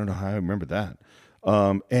 Well, I don't know how I remember that.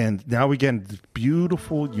 And now we get the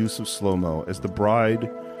beautiful use of slow-mo as the bride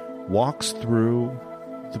walks through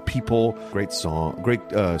the people. Great song, great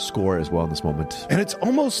score as well in this moment. And it's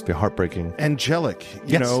almost heartbreaking. Angelic,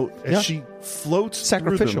 you know, as she floats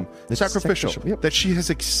Sacrificial. through them. It's Sacrificial. sacrificial, That she has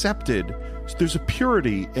accepted. There's a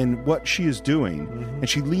purity in what she is doing. And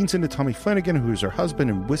she leans into Tommy Flanagan, who is her husband,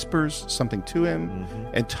 and whispers something to him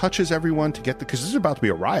and touches everyone to get because this is about to be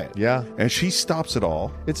a riot. Yeah. And she stops it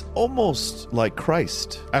all. It's almost like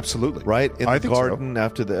Christ. Absolutely. Right? In I the think so. garden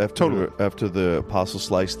after the apostle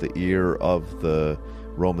sliced the ear of the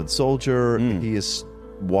Roman soldier, he is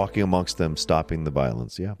walking amongst them, stopping the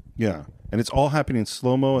violence. Yeah. Yeah. And it's all happening in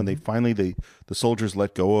slow-mo, and they finally, the soldiers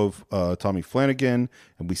let go of Tommy Flanagan,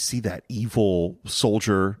 and we see that evil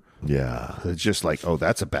soldier. Yeah. It's just like, oh,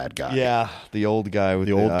 that's a bad guy. Yeah. The old guy with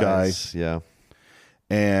the old eyes. guy. Yeah.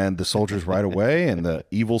 And the soldiers right away, and the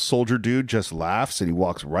evil soldier dude just laughs, and he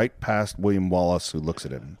walks right past William Wallace, who looks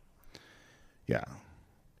at him. Yeah.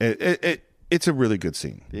 It's a really good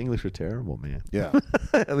scene. The English are terrible, man. Yeah.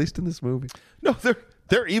 At least in this movie. No,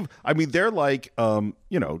 they're evil. I mean, they're like,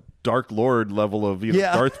 Dark Lord level of,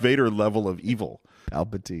 Darth Vader level of evil.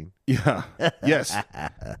 Palpatine. Yeah. Yes.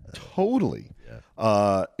 Totally.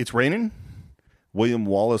 Yeah. It's raining. William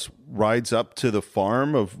Wallace rides up to the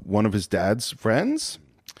farm of one of his dad's friends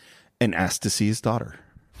and asks to see his daughter.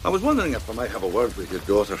 I was wondering if I might have a word with your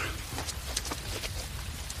daughter.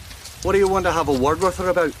 What do you want to have a word with her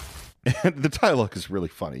about? And the dialogue is really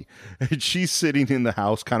funny. And she's sitting in the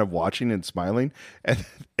house kind of watching and smiling.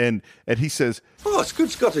 And he says, Oh, it's good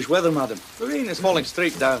Scottish weather, madam. The rain is falling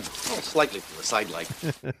straight down. Oh, slightly to the side like.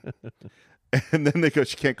 And then they go,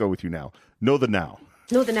 she can't go with you now. Know the now.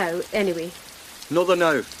 Know the now, anyway. Know the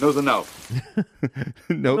now. Know the now.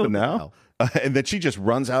 Know the now. And then she just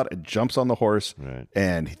runs out and jumps on the horse. Right.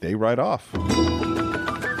 And they ride off.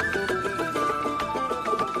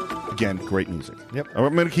 Again, great music. Yep.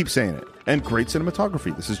 I'm going to keep saying it. And great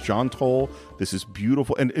cinematography. This is John Toll. This is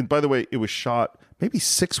beautiful. And by the way, it was shot maybe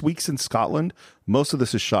 6 weeks in Scotland. Most of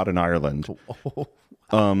this is shot in Ireland.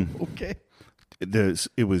 Okay.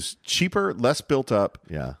 It was cheaper, less built up,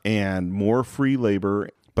 and more free labor,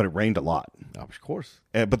 but it rained a lot. Of course.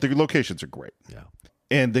 But the locations are great. Yeah.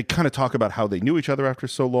 And they kind of talk about how they knew each other after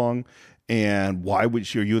so long, and why are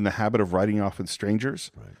you in the habit of writing off with strangers?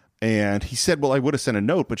 Right. And he said, well, I would have sent a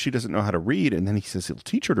note, but she doesn't know how to read. And then he says he'll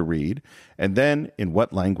teach her to read. And then in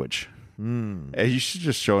what language? And he's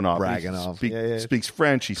just showing off. Bragging he off. Speaks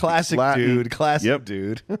French. He Classic speaks Latin. dude. Classic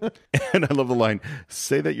dude. And I love the line,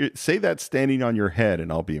 say that standing on your head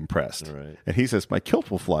and I'll be impressed. Right. And he says, my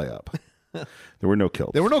kilt will fly up. There were no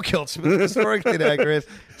kilts. There were no kilts. Historically inaccurate.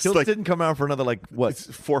 Kilts didn't come out for another, it's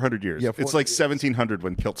 400 years. Yeah, it's like 1700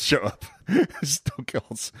 when kilts show up. Still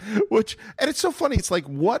kilts. And it's so funny. It's like,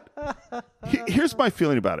 what? Here's my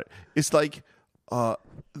feeling about it. It's like,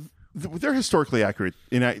 they're historically accurate.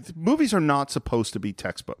 Movies are not supposed to be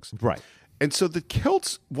textbooks. Right. And so the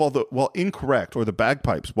kilts, while incorrect, or the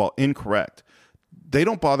bagpipes, while incorrect, they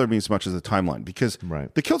don't bother me as much as the timeline, because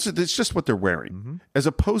the kilts, it's just what they're wearing, as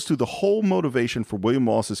opposed to the whole motivation for William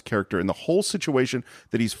Wallace's character and the whole situation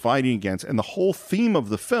that he's fighting against, and the whole theme of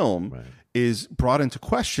the film is brought into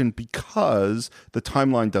question because the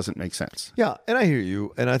timeline doesn't make sense. Yeah, and I hear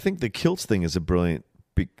you, and I think the kilts thing is a brilliant.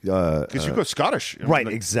 Because you go Scottish, right?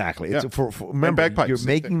 Exactly. Yeah. It's remember, bagpipes, you're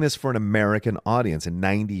making this for an American audience in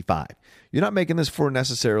 '95. You're not making this for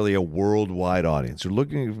necessarily a worldwide audience. You're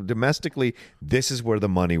looking domestically. This is where the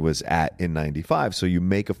money was at in '95. So you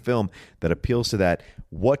make a film that appeals to that.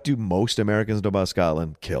 What do most Americans know about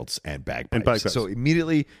Scotland? Kilts and bagpipes. So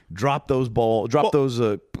immediately drop those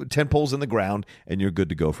 10 poles in the ground, and you're good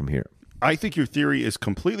to go from here. I think your theory is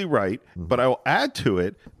completely right, but I will add to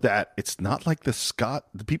it that it's not like the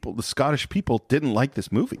Scottish people didn't like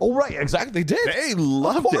this movie. Oh, right, exactly, they did. They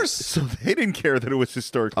loved it, so they didn't care that it was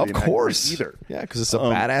historically inaccurate either. Yeah, because it's a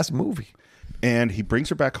badass movie. And he brings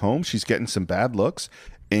her back home. She's getting some bad looks,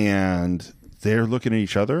 and they're looking at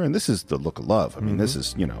each other. And this is the look of love. I mean, this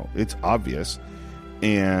is it's obvious.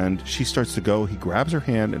 And she starts to go. He grabs her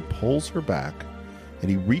hand and pulls her back. And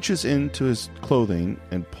he reaches into his clothing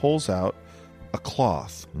and pulls out a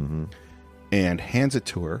cloth and hands it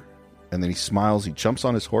to her. And then he smiles. He jumps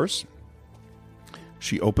on his horse.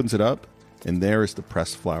 She opens it up, and there is the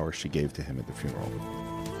pressed flower she gave to him at the funeral.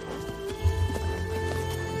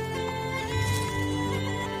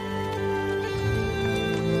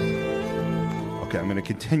 okay, I'm going to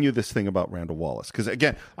continue this thing about Randall Wallace. Because,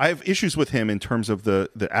 again, I have issues with him in terms of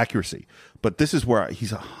the accuracy. But this is where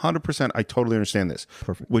he's 100%, I totally understand this.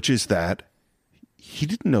 Perfect. Which is that he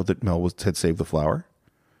didn't know that Mel had saved the flower.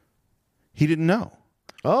 He didn't know.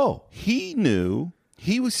 Oh. He knew.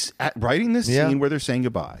 He was writing this scene where they're saying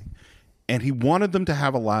goodbye. And he wanted them to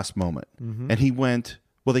have a last moment. And he went,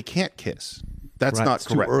 well, they can't kiss. That's not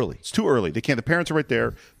correct. Too early. It's too early. They can't. The parents are right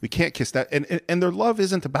there. We can't kiss that. And their love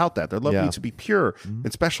isn't about that. Their love needs to be pure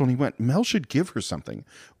and special. And he went, Mel should give her something.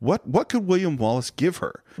 What could William Wallace give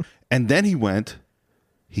her? And then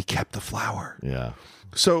he kept the flower. Yeah.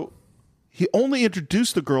 So he only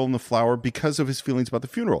introduced the girl in the flower because of his feelings about the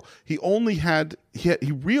funeral. He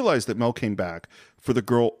realized that Mel came back for the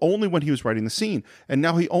girl only when he was writing the scene. And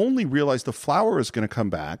now he only realized the flower is going to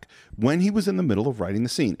come back when he was in the middle of writing the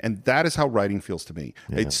scene. And that is how writing feels to me.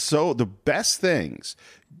 Yeah. It's so, the best things,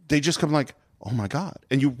 they just come like, oh my God.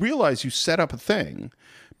 And you realize you set up a thing,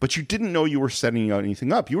 but you didn't know you were setting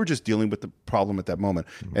anything up. You were just dealing with the problem at that moment.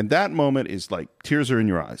 And that moment is like, tears are in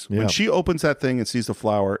your eyes. Yeah. When she opens that thing and sees the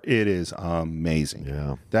flower, it is amazing.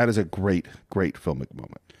 Yeah. That is a great, great filmic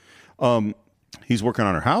moment. He's working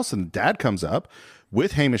on her house, and dad comes up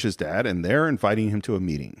with Hamish's dad, and they're inviting him to a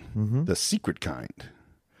meeting, the secret kind.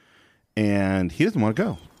 And he doesn't want to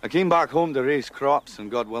go. I came back home to raise crops and,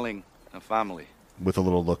 God willing, a family. With a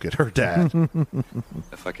little look at her dad.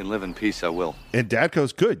 If I can live in peace, I will. And dad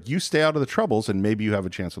goes, good, you stay out of the troubles, and maybe you have a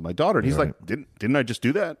chance with my daughter. And he's like, didn't I just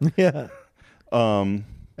do that? Yeah. And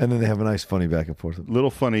then they have a nice funny back and forth.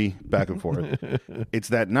 Little funny back and forth. It's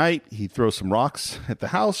that night. He throws some rocks at the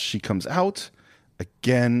house. She comes out.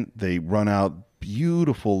 Again, they run out.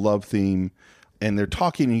 Beautiful love theme. And they're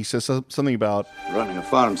talking, and he says something about... Running a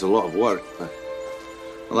farm's a lot of work, but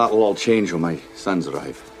that'll all change when my sons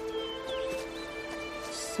arrive.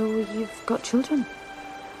 So you've got children?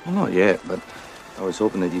 Well, not yet, but I was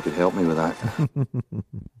hoping that you could help me with that.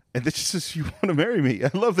 And then she says, you want to marry me?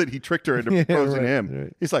 I love that he tricked her into proposing to him.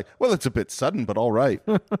 Right. He's like, well, it's a bit sudden, but all right.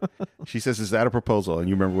 She says, is that a proposal? And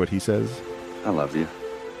you remember what he says? I love you.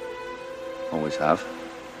 Always have.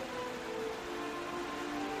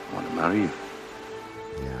 I want to marry you.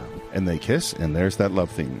 Yeah. And they kiss, and there's that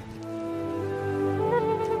love theme.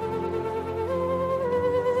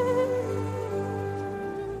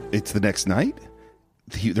 It's the next night.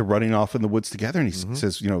 They're running off in the woods together, and he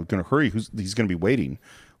says, going to hurry. He's going to be waiting.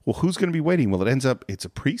 Well, who's going to be waiting? Well, it ends up, it's a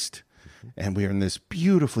priest, and we are in this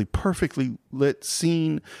beautifully, perfectly lit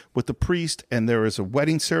scene with the priest, and there is a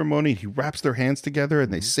wedding ceremony. He wraps their hands together,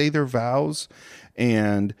 and they say their vows,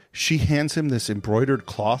 and she hands him this embroidered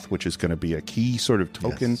cloth, which is going to be a key sort of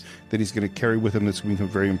token that he's going to carry with him that's going to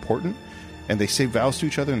become very important. And they say vows to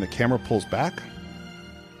each other, and the camera pulls back,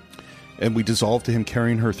 and we dissolve to him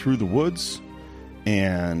carrying her through the woods,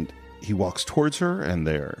 and he walks towards her, and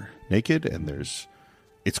they're naked, and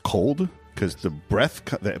it's cold because the breath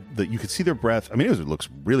that you could see their breath. I mean, it looks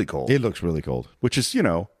really cold. It looks really cold, which is,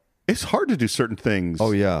 it's hard to do certain things.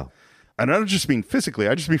 Oh yeah. And I don't just mean physically,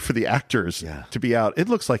 I just mean for the actors to be out. It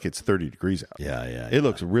looks like it's 30 degrees out. Yeah. It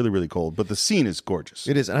looks really, really cold, but the scene is gorgeous.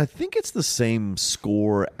 It is. And I think it's the same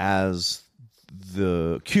score as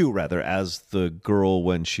the girl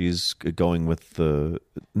when she's going with the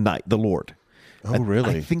Lord. Oh,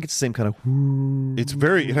 really? I think it's the same kind of... It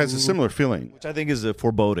has a similar feeling. Which I think is a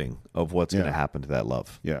foreboding of what's going to happen to that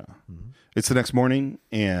love. Yeah. It's the next morning,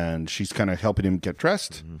 and she's kind of helping him get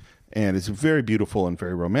dressed, and it's very beautiful and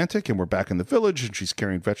very romantic, and we're back in the village, and she's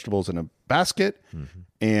carrying vegetables in a basket,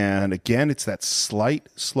 and again, it's that slight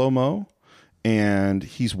slow-mo, and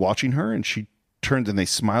he's watching her, and she turns, and they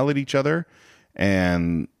smile at each other,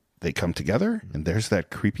 and... they come together, and there's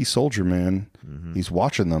that creepy soldier man. He's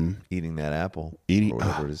watching them. Eating that apple. Or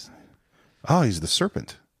whatever it is. Oh, he's the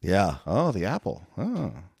serpent. Yeah. Oh, the apple.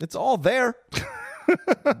 Oh. It's all there.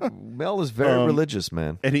 Mel is very religious,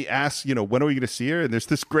 man. And he asks, when are we going to see her? And there's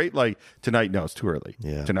this great, tonight. No, it's too early.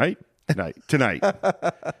 Yeah. Tonight. And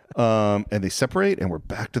they separate, and we're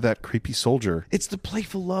back to that creepy soldier. It's the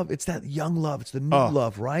playful love. It's that young love. It's the new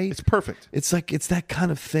love, right? It's perfect. It's that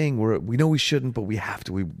kind of thing where we know we shouldn't, but we have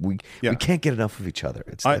to. We can't get enough of each other.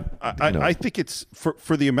 I think it's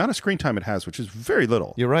for the amount of screen time it has, which is very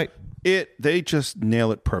little. You're right. They just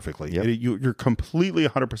nail it perfectly. Yep. You're completely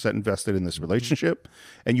 100% invested in this relationship,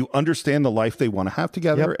 and you understand the life they want to have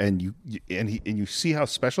together, and you see how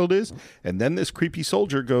special it is. And then this creepy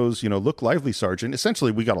soldier goes, look lively, Sergeant.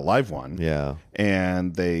 Essentially, we got a live one. Yeah.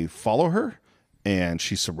 And they follow her, and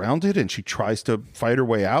she's surrounded, and she tries to fight her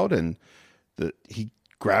way out, and he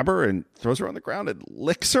grab her and throws her on the ground and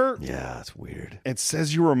licks her. Yeah, it's weird. And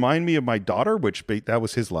says, "You remind me of my daughter," which that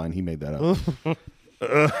was his line. He made that up.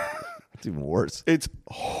 It's even worse. It's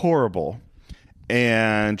horrible.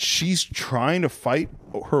 And she's trying to fight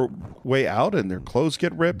her way out, and their clothes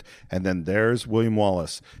get ripped. And then there's William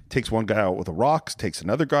Wallace. Takes one guy out with a rock, takes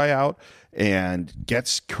another guy out, and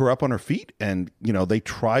gets her up on her feet. And, you know, they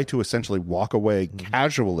try to essentially walk away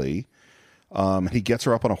casually. He gets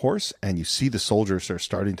her up on a horse, and you see the soldiers are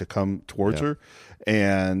starting to come towards her.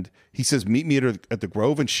 And he says, meet me at the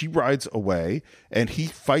grove. And she rides away, and he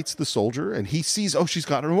fights the soldier, and he sees, oh, she's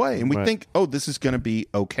gotten away. And we think, oh, this is going to be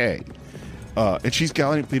okay. And she's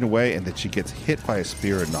galloping away, and then she gets hit by a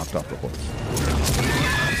spear and knocked off the horse.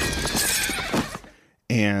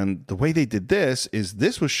 And the way they did this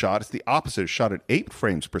was shot, it's the opposite, it's shot at 8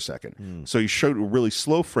 frames per second. So you showed a really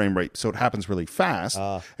slow frame rate, so it happens really fast.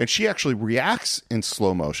 And she actually reacts in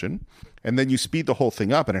slow motion, and then you speed the whole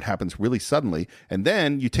thing up, and it happens really suddenly. And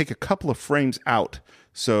then you take a couple of frames out,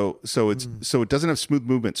 so it doesn't have smooth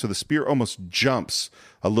movement. So the spear almost jumps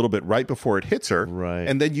a little bit right before it hits her. Right.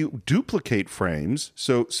 And then you duplicate frames.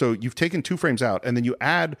 So you've taken 2 frames out, and then you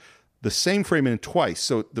add the same frame in twice,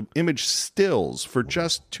 so the image stills for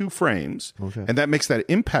just 2 frames, and that makes that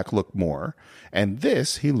impact look more. And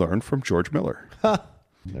this he learned from George Miller.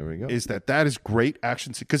 There we go. Is that is great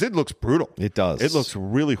action because it looks brutal. It does. It looks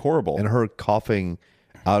really horrible. And her coughing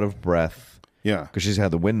out of breath. Yeah. Because she's had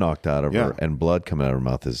the wind knocked out of her, and blood coming out of her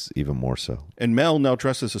mouth is even more so. And Mel, now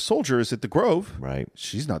dressed as a soldier, is at the grove. Right.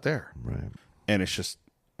 She's not there. Right. And it's just,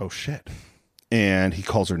 oh shit. And he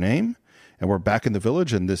calls her name. And we're back in the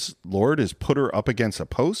village, and this lord has put her up against a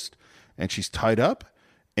post, and she's tied up.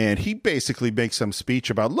 And he basically makes some speech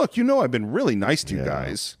about, look, you know, I've been really nice to you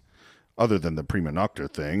guys, other than the prima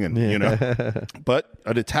nocta thing, and you know. But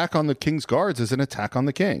an attack on the king's guards is an attack on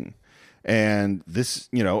the king, and this,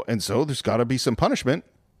 you know, and so there's got to be some punishment.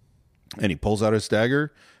 And he pulls out his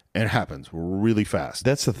dagger, and it happens really fast.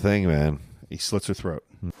 That's the thing, man. He slits her throat.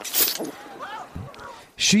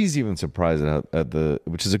 She's even surprised at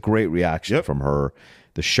which is a great reaction from her,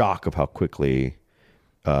 the shock of how quickly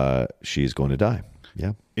she's going to die.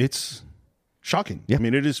 Yeah. It's shocking. Yeah. I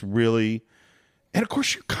mean, it is really, and of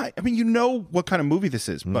course you know what kind of movie this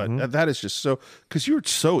is, but that is just so, because you're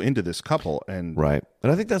so into this couple. And right.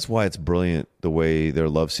 And I think that's why it's brilliant the way their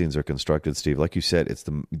love scenes are constructed, Steve. Like you said,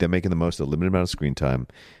 they're making the most of a limited amount of screen time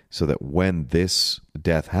so that when this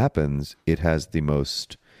death happens, it has the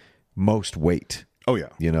most weight. Oh, yeah.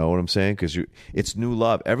 You know what I'm saying? Because it's new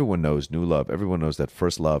love. Everyone knows new love. Everyone knows that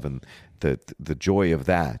first love and the joy of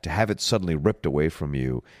that. To have it suddenly ripped away from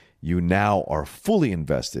you, you now are fully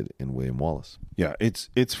invested in William Wallace. Yeah,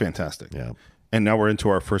 it's fantastic. Yeah. And now we're into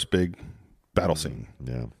our first big battle scene.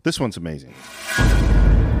 Yeah. This one's amazing.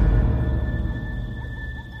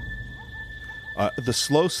 The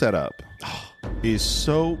slow setup is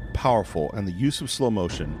so powerful, and the use of slow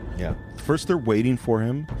motion. Yeah. First they're waiting for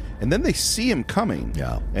him, and then they see him coming.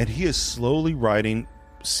 Yeah. And he is slowly riding,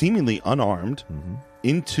 seemingly unarmed,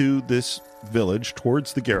 into this village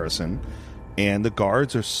towards the garrison. And the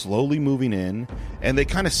guards are slowly moving in, and they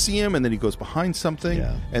kind of see him, and then he goes behind something.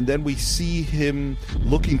 Yeah. And then we see him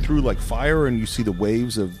looking through like fire, and you see the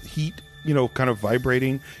waves of heat, you know, kind of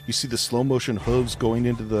vibrating. You see the slow motion hooves going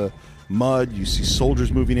into the mud. You see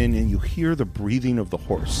soldiers moving in, and you hear the breathing of the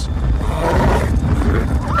horse.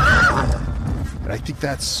 And I think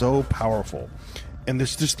that's so powerful. And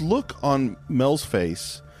there's this look on Mel's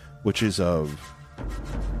face, which is of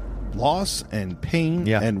loss and pain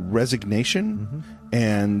and resignation.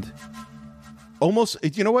 And almost,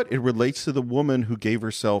 you know what? It relates to the woman who gave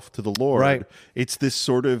herself to the Lord. Right. It's this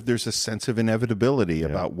sort of, there's a sense of inevitability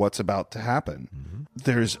about what's about to happen.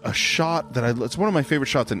 There's a shot that it's one of my favorite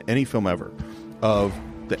shots in any film ever, of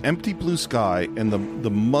the empty blue sky and the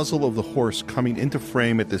muzzle of the horse coming into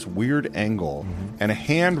frame at this weird angle, and a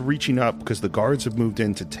hand reaching up because the guards have moved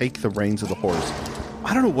in to take the reins of the horse.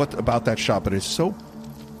 I don't know what about that shot, but it's so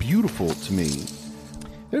beautiful to me.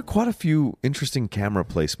 There are quite a few interesting camera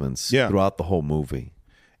placements throughout the whole movie.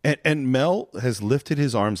 And Mel has lifted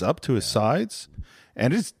his arms up to his sides,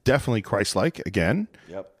 and it's definitely Christ-like again.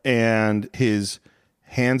 Yep. And his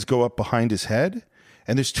hands go up behind his head.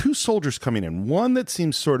 And there's 2 soldiers coming in. One that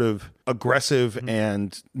seems sort of aggressive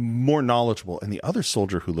and more knowledgeable, and the other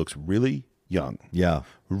soldier who looks really young. Yeah.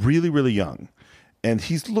 Really, really young. And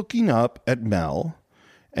he's looking up at Mel,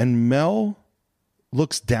 and Mel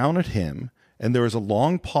looks down at him, and there is a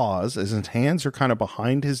long pause as his hands are kind of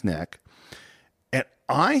behind his neck. And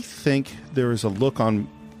I think there is a look on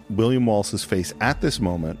William Wallace's face at this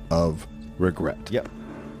moment of regret. Yep.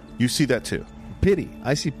 You see that too. Pity.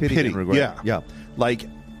 I see pity and regret. Yeah. Yeah. Like,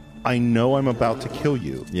 I know I'm about to kill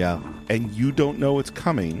you. Yeah. And you don't know it's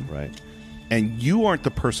coming. Right. And you aren't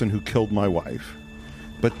the person who killed my wife.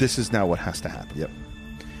 but this is now what has to happen. Yep.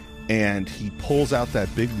 And he pulls out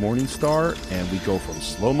that big Morning Star, and we go from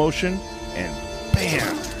slow motion, and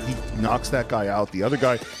bam, he knocks that guy out. The other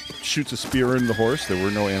guy shoots a spear into the horse. There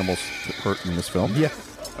were no animals hurt in this film. Yeah.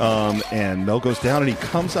 And Mel goes down, and he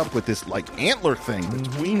comes up with this like antler thing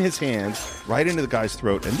between his hands, right into the guy's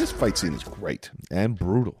throat. And this fight scene is great and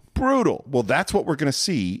brutal. Brutal. Well, that's what we're going to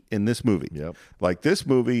see in this movie. Yep. Like, this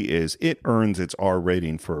movie it earns its R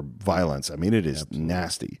rating for violence. I mean, it is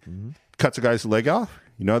nasty. Cuts a guy's leg off.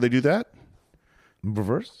 You know how they do that?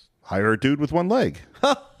 Reverse. Hire a dude with one leg.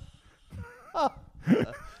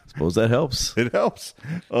 Suppose that helps. It helps.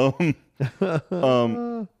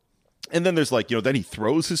 And then there's then he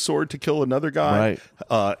throws his sword to kill another guy.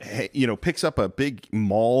 Right. Picks up a big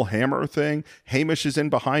maul hammer thing. Hamish is in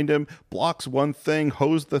behind him, blocks one thing,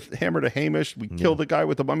 hoes the hammer to Hamish. We kill the guy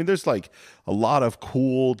with the... I mean, there's like a lot of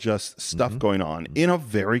cool just stuff going on in a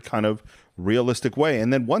very kind of realistic way.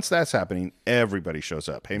 And then once that's happening, everybody shows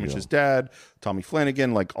up. Hamish's dad, Tommy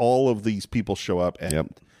Flanagan, like all of these people show up. And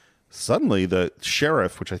suddenly the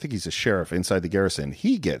sheriff, which I think he's a sheriff inside the garrison,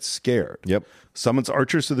 he gets scared. Yep. Summons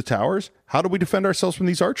archers to the towers. How do we defend ourselves from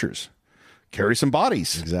these archers? Carry some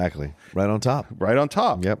bodies. Exactly. Right on top. Right on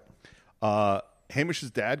top. Yep.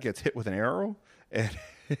 Hamish's dad gets hit with an arrow, and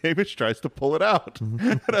Hamish tries to pull it out.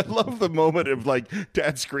 And I love the moment of like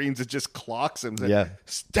dad screams, it just clocks him. Yeah.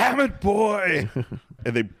 Damn it, boy.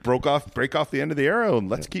 And they break off the end of the arrow, and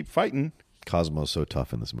let's keep fighting. Cosmo's so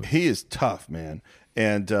tough in this movie. He is tough, man.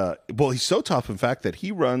 And he's so tough, in fact, that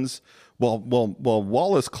he runs while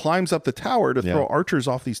Wallace climbs up the tower to throw archers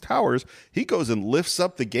off these towers. He goes and lifts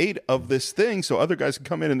up the gate of this thing so other guys can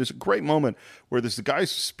come in. And there's a great moment where there's a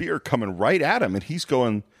guy's spear coming right at him, and he's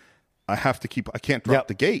going, I can't drop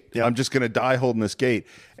the gate. Yep. I'm just going to die holding this gate.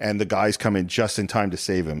 And the guys come in just in time to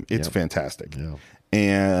save him. It's fantastic. Yeah.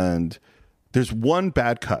 And there's one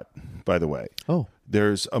bad cut, by the way. Oh.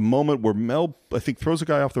 There's a moment where Mel, I think, throws a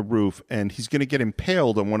guy off the roof, and he's going to get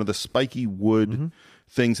impaled on one of the spiky wood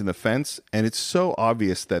things in the fence, and it's so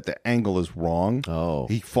obvious that the angle is wrong. Oh.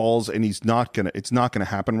 He falls, and it's not going to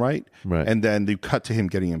happen right. Right. And then they cut to him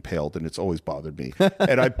getting impaled, and it's always bothered me.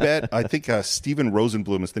 And I think Stephen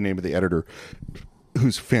Rosenblum is the name of the editor,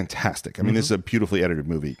 who's fantastic. I mean, this is a beautifully edited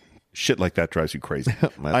movie. Shit like that drives you crazy.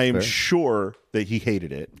 I am sure that he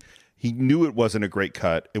hated it. He knew it wasn't a great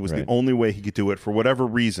cut. It was the only way he could do it for whatever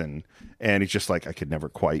reason. And he's just like, I could never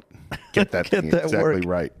quite get that thing exactly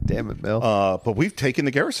right. Damn it, Mel. But we've taken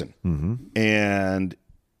the garrison. And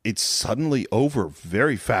it's suddenly over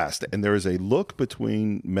very fast. And there is a look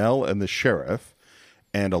between Mel and the sheriff,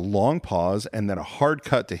 and a long pause, and then a hard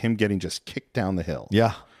cut to him getting just kicked down the hill.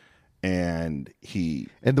 Yeah. And the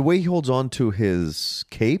way he holds on to his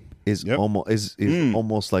cape is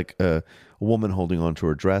almost like a woman holding on to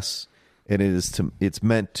her dress. And it's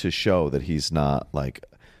meant to show that he's not like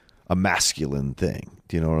a masculine thing.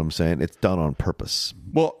 Do you know what I'm saying? It's done on purpose.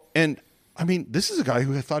 Well, and I mean, this is a guy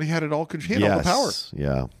who thought he had it all. He had all the power.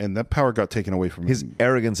 Yeah. And that power got taken away from his him.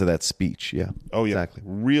 arrogance of that speech. Yeah. Oh, yeah. Exactly.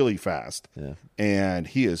 Really fast. Yeah. And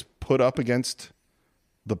he is put up against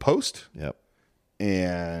the post. Yep.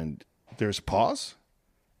 And there's a pause.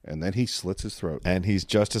 And then he slits his throat. And he's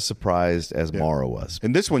just as surprised as Mara was.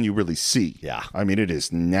 And this one you really see. Yeah. I mean, it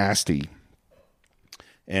is nasty.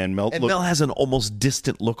 And Mel has an almost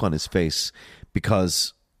distant look on his face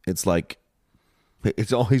because it's like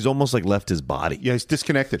he's almost like left his body. Yeah, he's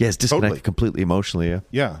disconnected. Yeah, he's disconnected completely emotionally. Yeah.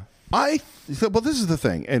 Yeah. Well, this is the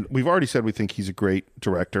thing. And we've already said we think he's a great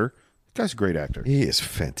director. The guy's a great actor. He is a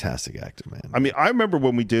fantastic actor, man. I mean, I remember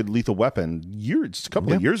when we did Lethal Weapon a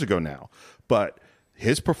couple of years ago now. But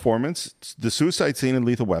his performance, the suicide scene in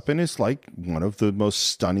Lethal Weapon, is like one of the most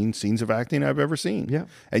stunning scenes of acting I've ever seen. Yeah.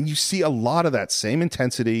 And you see a lot of that same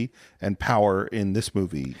intensity and power in this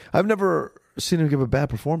movie. I've never seen him give a bad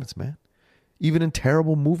performance, man. Even in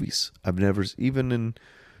terrible movies. Even in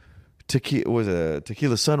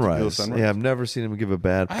Tequila Sunrise. Yeah, I've never seen him give a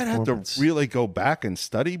bad performance. I'd have to really go back and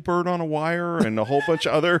study Bird on a Wire and a whole bunch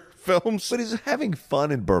of other films. But he's having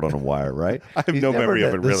fun in Bird on a Wire, right? I have no memory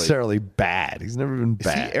of it, really. Necessarily bad. He's never been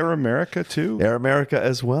bad. Is he Air America, too? Air America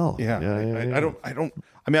as well. Yeah.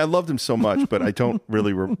 I mean, I loved him so much, but I don't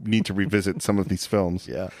really need to revisit some of these films.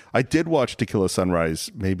 Yeah. I did watch Tequila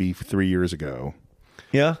Sunrise maybe 3 years ago.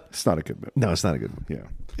 Yeah? It's not a good movie. No, it's not a good movie. Yeah.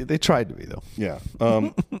 They tried to be, though. Yeah.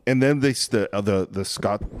 And then the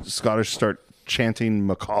Scottish start chanting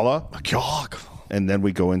McCullough. And then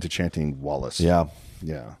we go into chanting Wallace. Yeah.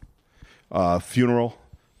 Yeah. Funeral.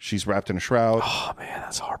 She's wrapped in a shroud. Oh, man,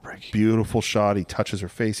 that's heartbreaking. Beautiful shot. He touches her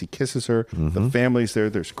face. He kisses her. The family's there.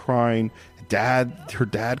 There's crying. Her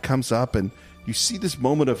dad comes up, and you see this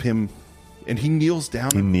moment of him And he kneels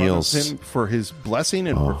down in front of him for his blessing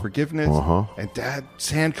and for forgiveness. And Dad's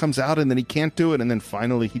hand comes out, and then he can't do it, and then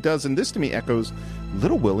finally he does. And this to me echoes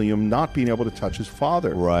little William not being able to touch his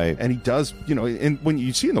father. Right. And he does, and when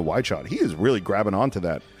you see in the wide shot, he is really grabbing onto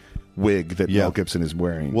that wig that Mel Gibson is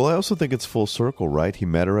wearing. Well, I also think it's full circle, right? He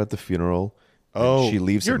met her at the funeral. Oh, she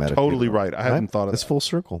leaves him at you're totally a funeral, right. I hadn't thought of that. It's full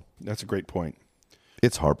circle. That's a great point.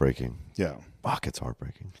 It's heartbreaking. Yeah. Fuck, it's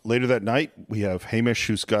heartbreaking. Later that night, we have Hamish,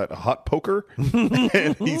 who's got a hot poker,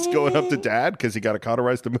 and he's going up to Dad because he got to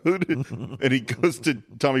cauterize the mood. And he goes to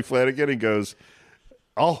Tommy Flanagan and goes,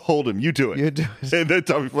 I'll hold him, you do it. You do it. And then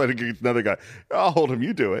Tommy Flanagan, another guy, I'll hold him,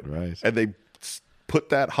 you do it. Right. And they put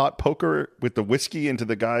that hot poker with the whiskey into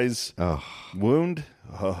the guy's wound.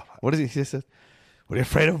 What is he said? What are you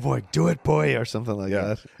afraid of, boy? Do it, boy, or something like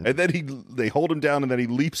that. And then they hold him down, and then he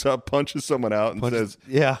leaps up, punches someone out, and says,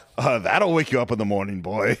 "Yeah, that'll wake you up in the morning,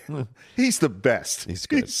 boy." He's the best. He's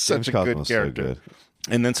good. He's such a James good Cosmo's character. So good.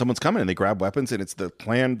 And then someone's coming, and they grab weapons, and it's the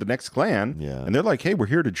next clan. Yeah. And they're like, "Hey, we're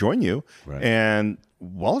here to join you." Right. And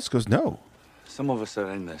Wallace goes, "No." Some of us are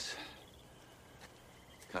in this.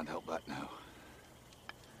 Can't help that now.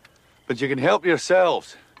 But you can help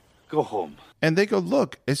yourselves. Go home. And they go,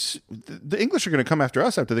 look, the English are going to come after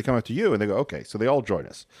us after they come after you. And they go, okay. So they all join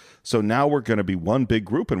us. So now we're going to be one big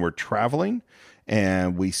group, and we're traveling,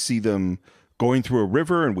 and we see them going through a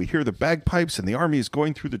river, and we hear the bagpipes, and the army is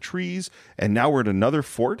going through the trees. And now we're at another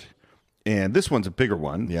fort, and this one's a bigger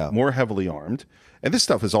one, more heavily armed. And this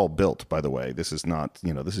stuff is all built, by the way. This is not,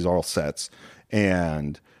 this is all sets.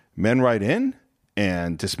 And men ride in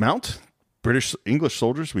and dismount. English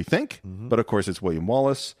soldiers, we think. But of course, it's William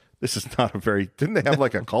Wallace. This is not didn't they have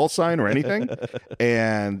like a call sign or anything?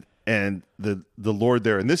 And the Lord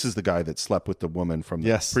there, and this is the guy that slept with the woman from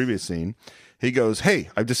the previous scene. He goes,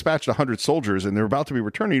 hey, I've dispatched 100 soldiers, and they're about to be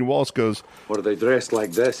returning. And Wallace goes, what are they dressed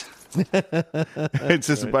like this? It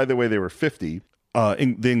says, by the way, they were 50.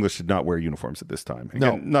 The English did not wear uniforms at this time.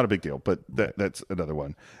 Again, not a big deal, but that's another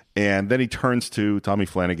one. And then he turns to Tommy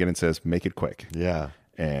Flanagan and says, make it quick. Yeah.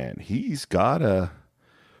 And he's got a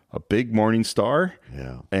big Morning Star,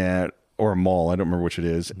 or a Maul, I don't remember which it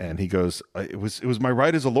is. And he goes, "It was my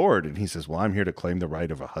right as a lord." And he says, "Well, I'm here to claim the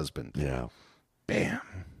right of a husband." Yeah, bam.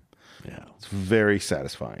 Yeah, it's very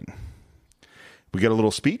satisfying. We get a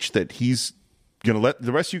little speech that he's going to let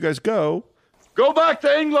the rest of you guys go. Go back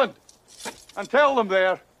to England and tell them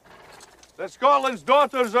there that Scotland's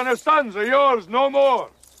daughters and her sons are yours no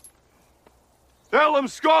more. Tell them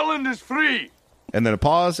Scotland is free. And then a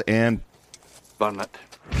pause and burn it.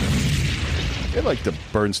 They like to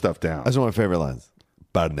burn stuff down. That's one of my favorite lines.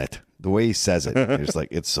 Burn it. The way he says it, it's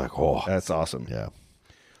like, oh. That's awesome.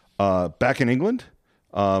 Yeah. Back in England,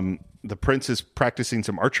 the prince is practicing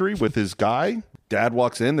some archery with his guy. Dad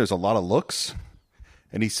walks in. There's a lot of looks.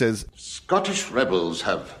 And he says, Scottish rebels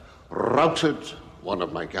have routed one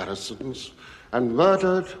of my garrisons and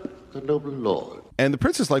murdered the noble lord. And the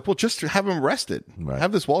prince is like, well, just have him arrested. Right.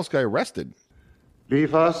 Have this Wallace guy arrested.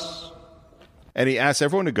 Leave us. And he asks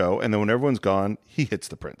everyone to go, and then when everyone's gone, he hits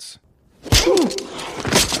the prince.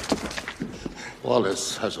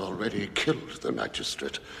 Wallace has already killed the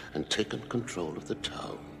magistrate and taken control of the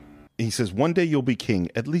town. He says, one day you'll be king.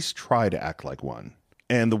 At least try to act like one.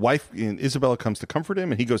 And the wife, Isabella, comes to comfort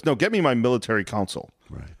him, and he goes, no, get me my military council.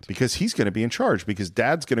 Right. Because he's going to be in charge, because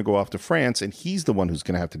Dad's going to go off to France, and he's the one who's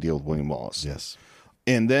going to have to deal with William Wallace. Yes.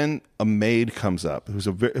 And then a maid comes up who's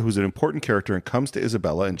an important character and comes to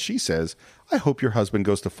Isabella, and she says, I hope your husband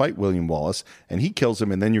goes to fight William Wallace and he kills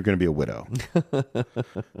him, and then you're going to be a widow.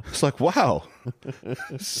 It's like, wow.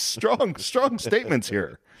 strong statements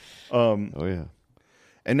here. Oh, yeah.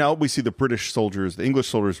 And now we see the English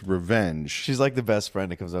soldiers' revenge. She's like the best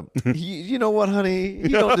friend that comes up. You know what, honey? He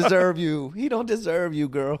don't deserve you. He don't deserve you,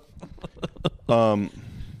 girl.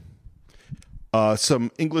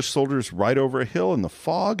 Some English soldiers ride over a hill in the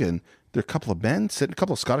fog, and there are a couple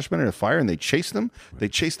of Scottish men in a fire, and they chase them. Right. They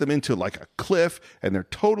chase them into like a cliff, and they're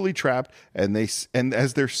totally trapped. And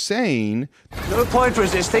as they're saying, no point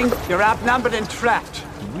resisting. You're outnumbered and trapped.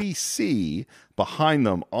 We see behind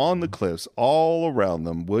them on the cliffs, all around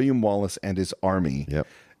them, William Wallace and his army. Yep.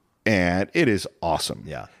 And it is awesome.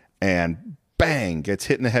 Yeah. And bang, gets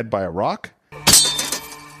hit in the head by a rock.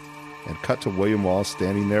 And cut to William Wallace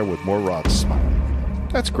standing there with more rocks smiling.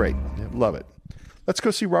 That's great. Yep. Love it. Let's go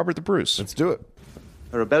see Robert the Bruce. Let's do it.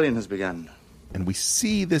 A rebellion has begun. And we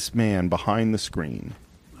see this man behind the screen.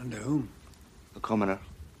 Under whom? A commoner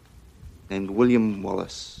named William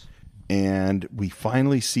Wallace. And we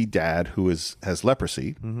finally see Dad, who has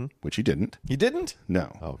leprosy, which he didn't. He didn't?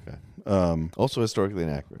 No. Oh, okay. Also historically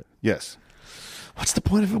inaccurate. Yes. What's the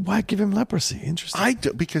point of it? Why give him leprosy? Interesting.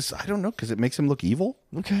 Because I don't know, because it makes him look evil.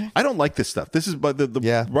 Okay. I don't like this stuff. This is but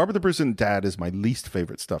the Robert the Bruce and Dad is my least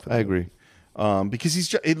favorite stuff. I agree.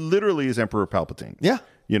 Because it literally is Emperor Palpatine. Yeah.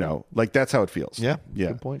 You know, like that's how it feels. Yeah. Yeah.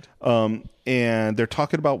 Good point. And they're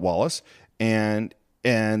talking about Wallace, and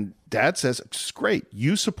Dad says, "It's great.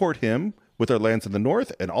 You support him with our lands in the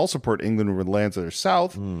north, and I'll support England with lands that are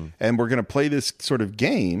south, and we're going to play this sort of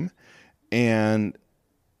game." And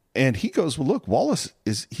he goes, "Well, look, Wallace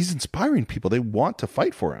he's inspiring people. They want to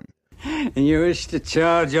fight for him." And you wish to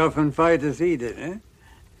charge off and fight as he did,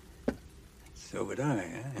 eh? So would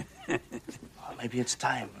I, eh? Well, maybe it's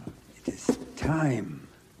time. It is time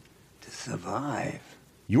to survive.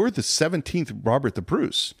 You're the 17th Robert the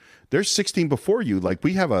Bruce. There's 16 before you. Like,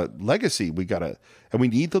 we have a legacy. And we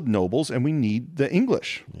need the nobles and we need the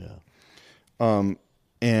English. Yeah.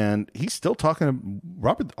 And he's still talking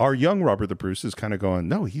to our young Robert the Bruce is kind of going,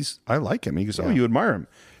 no, I like him. He goes, oh, you admire him.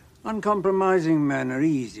 Uncompromising men are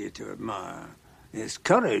easier to admire. There's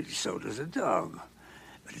courage, so does a dog.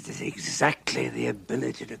 But it is exactly the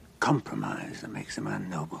ability to compromise that makes a man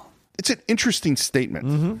noble. It's an interesting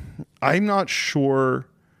statement. I'm not sure.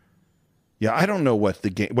 Yeah, I don't know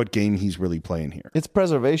what game he's really playing here. It's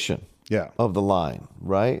preservation. Yeah. Of the line,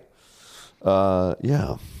 right?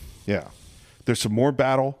 Yeah. Yeah. There's some more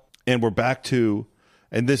battle, and we're back to,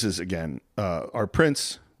 and this is again our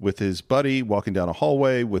prince with his buddy walking down a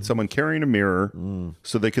hallway with someone carrying a mirror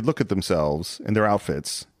so they could look at themselves and their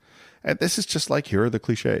outfits. And this is just like, here are the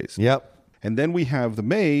cliches. Yep. And then we have the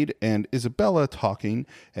maid and Isabella talking,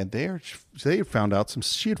 and she had found out some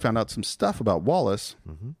stuff about Wallace,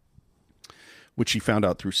 which she found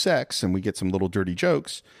out through sex, and we get some little dirty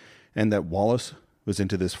jokes, and that Wallace was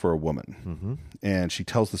into this for a woman. And she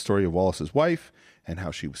tells the story of Wallace's wife and how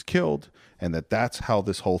she was killed, and that's how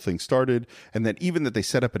this whole thing started, and that even that they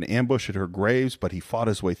set up an ambush at her graves, but he fought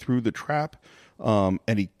his way through the trap,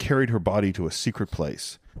 and he carried her body to a secret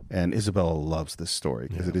place. And Isabella loves this story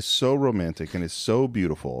because it is so romantic and it's so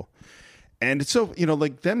beautiful. And it's so,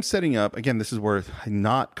 like them setting up, again, this is where I'm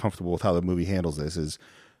not comfortable with how the movie handles this, is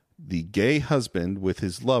the gay husband with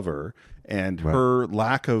his lover and her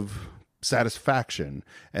lack of satisfaction,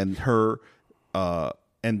 and her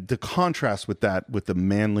and the contrast with that with the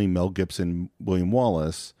manly Mel Gibson, William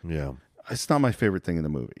Wallace. Yeah. It's not my favorite thing in the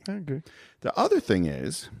movie. I agree. The other thing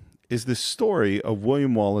is this story of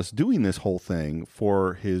William Wallace doing this whole thing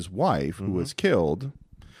for his wife who was killed.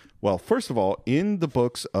 Well, first of all, in the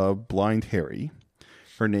books of Blind Harry,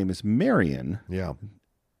 her name is Marion. Yeah.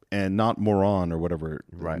 And not Moron or whatever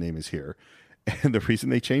the name is here. And the reason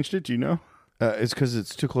they changed it, do you know? It's because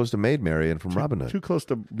it's too close to Maid Marian from Robin Hood. Too close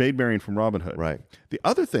to Maid Marian from Robin Hood. Right. The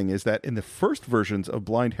other thing is that in the first versions of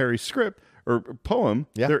Blind Harry's script or poem,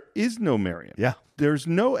 there is no Marian. Yeah. There's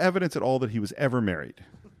no evidence at all that he was ever married.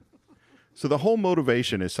 So the whole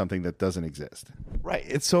motivation is something that doesn't exist. Right.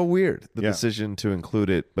 It's so weird, the decision to include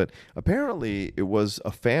it. But apparently it was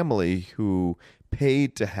a family who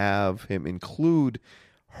paid to have him include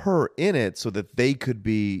her in it so that they could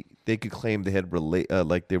claim they had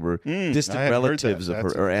like they were distant relatives of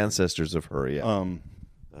her or ancestors of her. Yeah.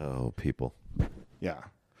 People. Yeah.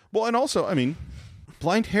 Well, and also, I mean,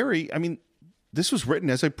 Blind Harry, this was written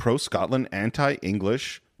as a pro-Scotland,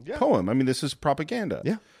 anti-English poem. This is propaganda.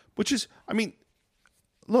 Yeah. Which is,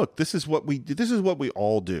 look, this is what we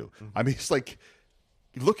all do. It's like,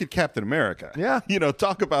 look at Captain America. Yeah.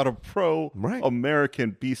 Talk about a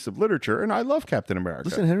pro-American piece of literature. And I love Captain America.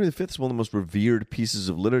 Listen, Henry V is one of the most revered pieces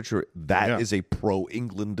of literature that is a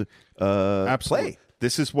pro-England play.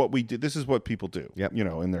 This is what we do. This is what people do,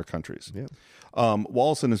 in their countries. Yep.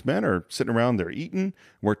 Wallace and his men are sitting around, they're eating.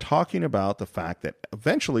 We're talking about the fact that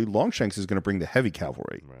eventually Longshanks is going to bring the heavy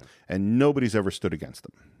cavalry, and nobody's ever stood against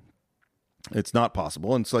them. It's not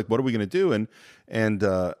possible. And it's like, what are we going to do? And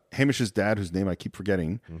Hamish's dad, whose name I keep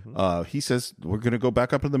forgetting, he says, we're going to go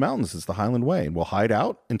back up to the mountains. It's the Highland Way. And we'll hide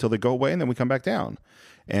out until they go away, and then we come back down.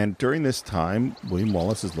 And during this time, William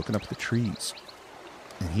Wallace is looking up at the trees.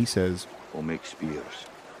 And he says, we'll make spears.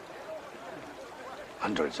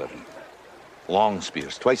 Hundreds of them. Long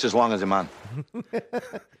spears, twice as long as a man.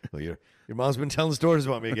 Well, your mom's been telling stories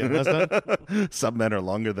about me again, hasn't Some men are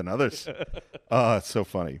longer than others. It's so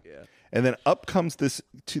funny. Yeah. And then up comes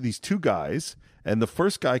these two guys, and the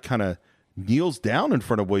first guy kind of kneels down in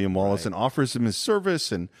front of William Wallace and offers him his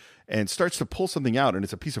service and starts to pull something out, and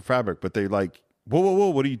it's a piece of fabric, but they're like, whoa,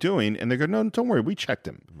 what are you doing? And they go, no, don't worry, we checked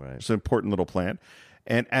him. Right. It's an important little plant.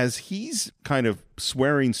 And as he's kind of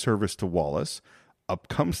swearing service to Wallace, up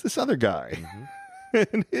comes this other guy.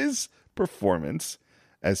 And his performance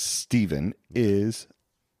as Stephen is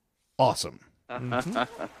awesome.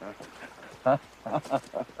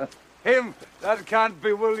 Him, that can't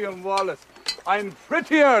be William Wallace. I'm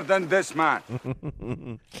prettier than this man.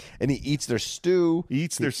 And he eats their stew. He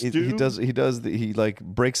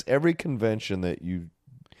breaks every convention that you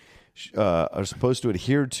are supposed to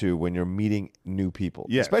adhere to when you're meeting new people,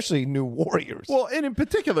 especially new warriors. Well, and in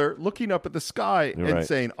particular, looking up at the sky and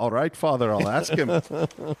saying, "All right, Father, I'll ask him."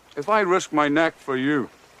 If I risk my neck for you,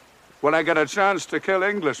 will I get a chance to kill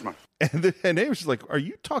Englishmen? And Hamish is like, "Are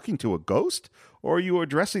you talking to a ghost, or are you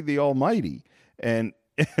addressing the Almighty?" And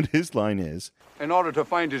his line is, In order to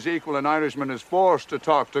find his equal, an Irishman is forced to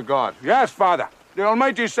talk to God. Yes, Father. The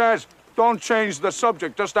Almighty says, don't change the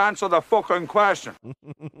subject, just answer the fucking question.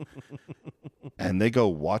 And they go,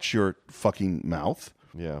 watch your fucking mouth.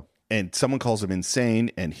 Yeah. And someone calls him insane,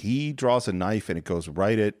 and he draws a knife, and it goes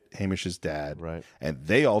right at Hamish's dad. Right. And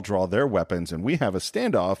they all draw their weapons, and we have a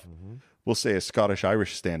standoff. Mm-hmm. We'll say a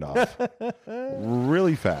Scottish-Irish standoff.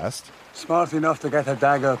 Really fast. Smart enough to get a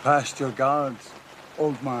dagger past your guards,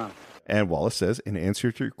 old man. And Wallace says, in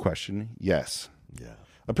answer to your question, yes. Yeah.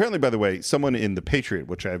 Apparently, by the way, someone in The Patriot,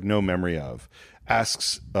 which I have no memory of,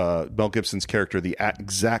 asks Mel Gibson's character the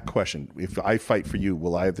exact question. If I fight for you,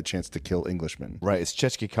 will I have the chance to kill Englishmen? Right. It's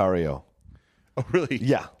Chechki-Cario. Oh, really?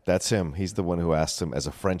 Yeah, that's him. He's the one who asks him as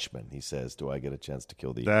a Frenchman. He says, do I get a chance to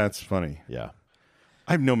kill the That's funny. Yeah.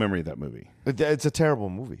 I have no memory of that movie. It's a terrible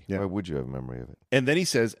movie. Yeah. Why would you have a memory of it? And then he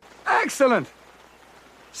says, Excellent.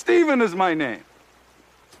 Stephen is my name.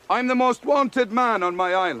 I'm the most wanted man on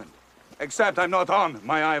my island. Except I'm not on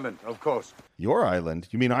my island, of course. Your island?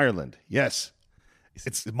 You mean Ireland? Yes.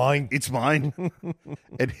 It's mine. It's mine.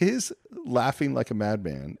 And his laughing like a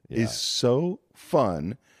madman is so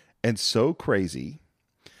fun and so crazy.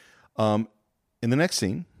 In the next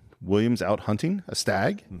scene, William's out hunting a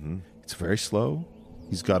stag. Mm-hmm. It's very slow.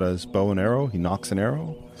 He's got his bow and arrow. He knocks an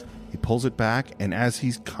arrow. He pulls it back. And as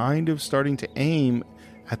he's kind of starting to aim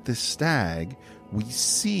at this stag, we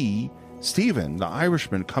see Stephen, the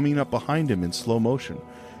Irishman, coming up behind him in slow motion.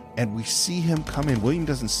 And we see him come in. William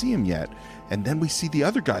doesn't see him yet. And then we see the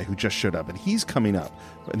other guy who just showed up, and he's coming up.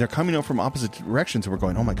 And they're coming up from opposite directions, and we're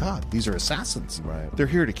going, oh my God, these are assassins. Right. They're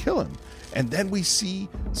here to kill him. And then we see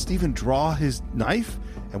Stephen draw his knife,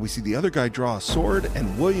 and we see the other guy draw a sword,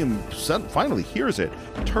 and William finally hears it,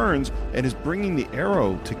 turns, and is bringing the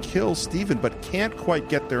arrow to kill Stephen, but can't quite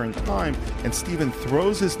get there in time. And Stephen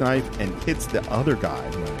throws his knife and hits the other guy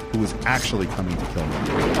who is actually coming to kill him.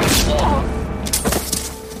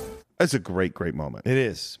 That's a great, great moment. It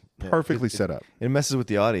is. Perfectly set up. It messes with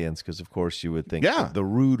the audience because, of course, you would think the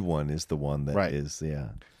rude one is the one that is.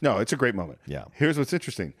 No, it's a great moment. Yeah. Here's what's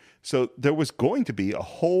interesting. So there was going to be a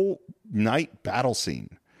whole night battle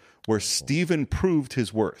scene where Stephen proved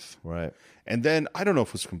his worth. Right. And then, I don't know if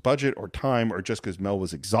it was from budget or time or just because Mel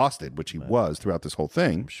was exhausted, which he was throughout this whole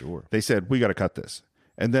thing. Sure. They said, we got to cut this.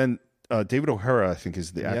 And then David O'Hara, I think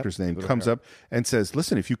is the actor's name, comes up and says,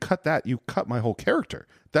 listen, if you cut that, you cut my whole character.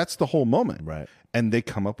 That's the whole moment. Right. And they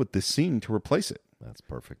come up with this scene to replace it. That's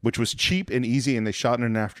perfect. Which was cheap and easy, and they shot in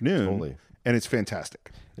an afternoon. Totally. And it's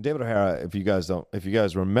fantastic. And David O'Hara, if you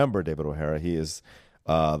guys remember David O'Hara, he is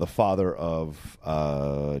the father of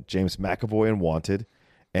James McAvoy in Wanted,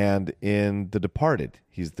 and in The Departed,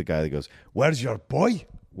 he's the guy that goes, "Where's your boy?"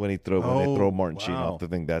 when they throw Martin Sheen off the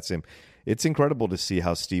thing. That's him. It's incredible to see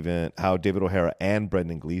how David O'Hara and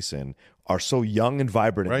Brendan Gleeson are so young and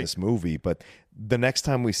vibrant in this movie, but the next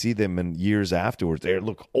time we see them in years afterwards, they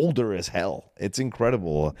look older as hell. It's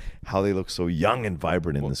incredible how they look so young and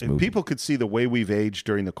vibrant in this movie. People could see the way we've aged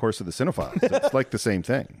during the course of the Cinephiles. It's like the same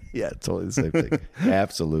thing. Yeah, totally the same thing.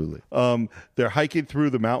 Absolutely. They're hiking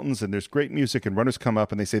through the mountains, and there's great music, and runners come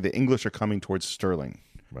up, and they say the English are coming towards Stirling.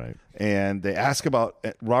 Right. And they ask about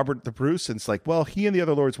Robert the Bruce, and it's like, well, he and the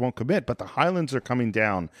other lords won't commit, but the Highlands are coming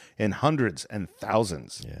down in hundreds and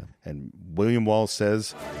thousands. Yeah. And William Wallace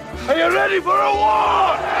says, are you ready for a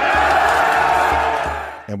war?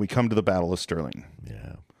 And we come to the Battle of Stirling.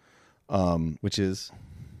 Yeah. Which is,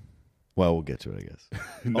 well, we'll get to it, I guess.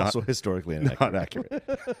 Also historically inaccurate. Not accurate.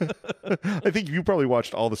 I think you probably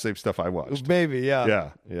watched all the same stuff I watched. Maybe,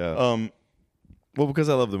 yeah. Yeah. Well, because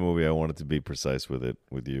I love the movie, I wanted to be precise with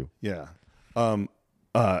you. Yeah.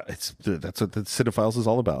 That's what the Cinephiles is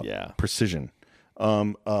all about. Yeah. Precision.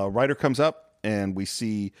 Ryder comes up, and we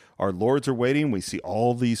see our lords are waiting. We see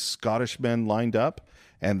all these Scottish men lined up,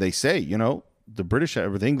 and they say, the British have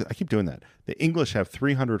everything. I keep doing that. The English have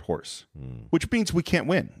 300 horse, which means we can't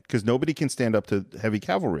win because nobody can stand up to heavy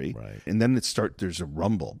cavalry. Right. And then there's a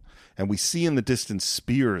rumble, and we see in the distance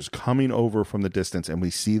spears coming over from the distance, and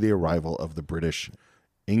we see the arrival of the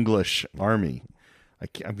English army.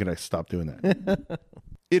 I'm going to stop doing that.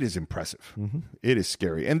 It is impressive. It is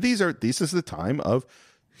scary. And this is the time of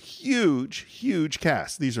huge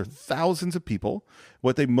casts. These are thousands of people.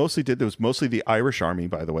 What they mostly did, there was mostly the Irish army,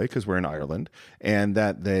 by the way, because we're in Ireland, and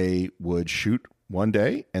that they would shoot one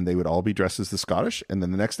day and they would all be dressed as the Scottish, and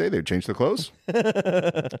then the next day they would change their clothes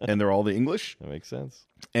and they're all the English. That makes sense.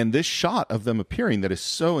 And this shot of them appearing that is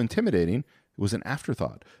so intimidating was an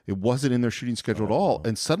afterthought. It wasn't in their shooting schedule at all.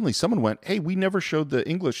 And suddenly someone went, hey, we never showed the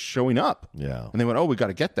English showing up. Yeah. And they went, oh, we got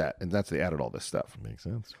to get that. And they added all this stuff. Makes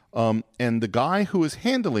sense. And the guy who is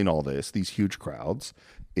handling all this, these huge crowds,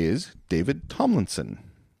 is David Tomlinson.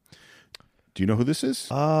 Do you know who this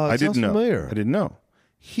is? I didn't know. Familiar. I didn't know.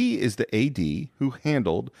 He is the AD who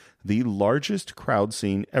handled the largest crowd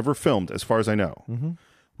scene ever filmed, as far as I know,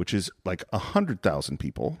 which is like 100,000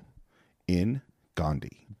 people in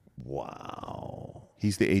Gandhi. Wow.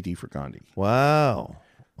 He's the AD for Gandhi. Wow.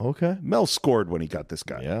 Okay. Mel scored when he got this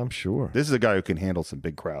guy. Yeah, I'm sure. This is a guy who can handle some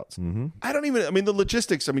big crowds. The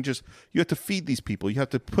logistics, you have to feed these people. You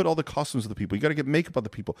have to put all the costumes of the people. You got to get makeup on the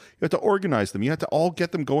people. You have to organize them. You have to all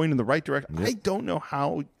get them going in the right direction. Yep. I don't know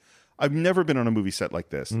how. I've never been on a movie set like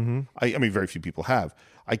this. Very few people have.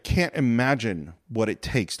 I can't imagine what it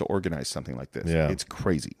takes to organize something like this. Yeah. It's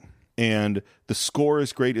crazy. And the score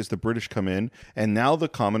is great as the British come in. And now the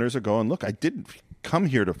commoners are going, look, I didn't come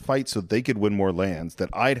here to fight so they could win more lands, that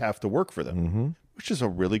I'd have to work for them, which is a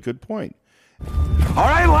really good point. All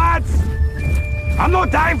right, lads. I'm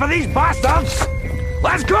not dying for these bastards.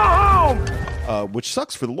 Let's go home. Which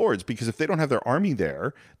sucks for the Lords, because if they don't have their army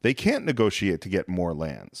there, they can't negotiate to get more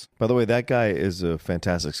lands. By the way, that guy is a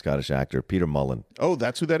fantastic Scottish actor, Peter Mullen. Oh,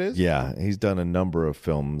 that's who that is? Yeah, he's done a number of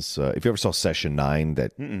films. If you ever saw Session 9,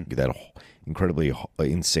 that incredibly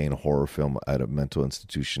insane horror film at a mental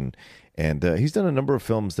institution, and he's done a number of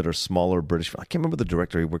films that are smaller British. I can't remember the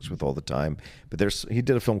director he works with all the time, but he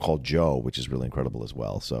did a film called Joe, which is really incredible as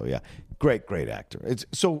well. So yeah, great actor. It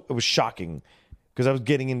was shocking. Because I was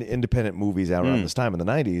getting into independent movies out around this time in the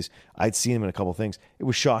 90s. I'd seen him in a couple of things. It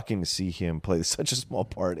was shocking to see him play such a small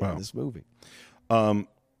part in this movie. And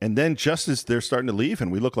then just as they're starting to leave,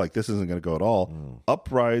 and we look like this isn't going to go at all, up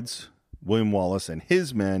rides William Wallace and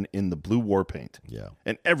his men in the blue war paint. Yeah.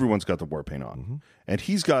 And everyone's got the war paint on. And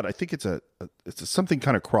he's got, I think it's a something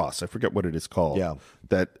kind of cross. I forget what it is called. Yeah.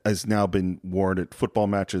 That has now been worn at football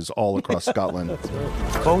matches all across Scotland. That's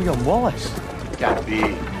right. William Wallace. Can't be.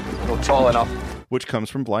 Not tall enough. Which comes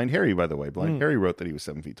from Blind Harry, by the way. Blind Harry wrote that he was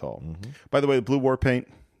 7 feet tall. By the way, the blue war paint,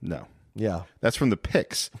 no. Yeah. That's from the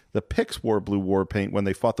Picts. The Picts wore blue war paint when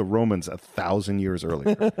they fought the Romans 1,000 years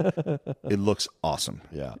earlier. It looks awesome.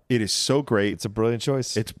 Yeah. It is so great. It's a brilliant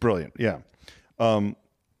choice. It's brilliant, yeah. And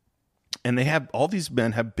they have, all these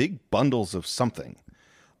men have big bundles of something.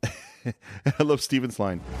 I love Stephen's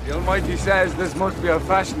line. The Almighty says this must be a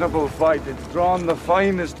fashionable fight. It's drawn the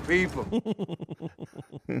finest people.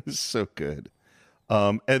 It's so good.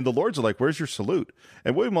 And the Lords are like, where's your salute?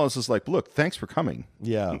 And William Wallace is like, look, thanks for coming.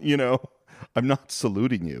 Yeah. I'm not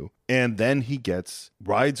saluting you. And then he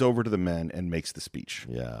rides over to the men and makes the speech.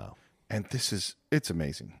 Yeah. And it's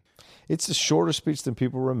amazing. It's a shorter speech than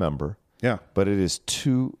people remember. Yeah. But it is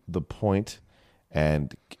to the point.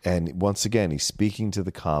 And once again, he's speaking to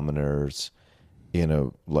the commoners in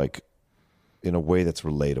a way that's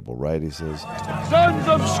relatable, right? He says, Sons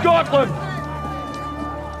of Scotland,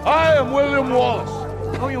 I am William Wallace.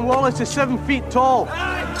 William Wallace is 7 feet tall.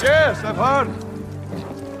 Yes, I've heard.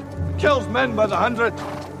 Kills men by the hundred.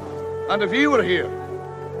 And if he were here,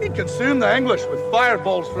 he'd consume the English with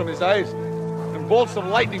fireballs from his eyes and bolts of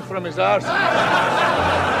lightning from his arse.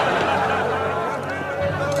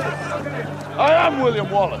 I am William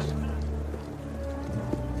Wallace.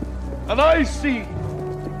 And I see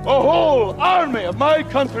a whole army of my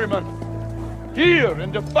countrymen here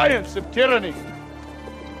in defiance of tyranny.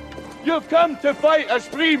 You've come to fight as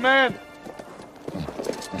free men.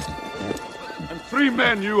 And free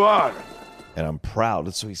men you are. And I'm proud.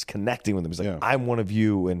 And so he's connecting with them. He's like, I'm one of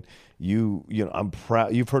you, and I'm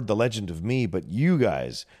proud. You've heard the legend of me, but you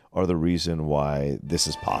guys are the reason why this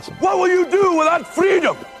is possible. What will you do without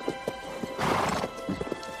freedom?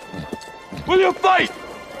 Will you fight?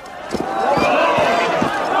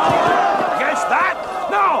 Against that?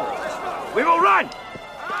 No! We will run!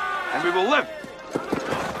 And we will live.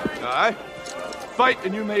 Aye. Fight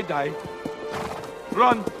and you may die.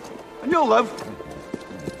 Run and you'll live.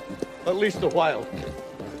 At least a while.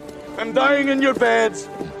 And dying in your beds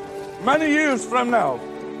many years from now,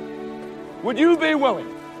 would you be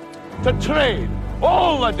willing to trade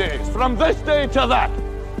all the days from this day to that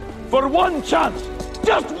for one chance,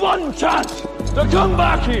 just one chance, to come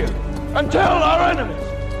back here and tell our enemies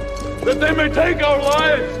that they may take our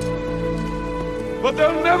lives, but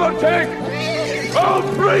they'll never take our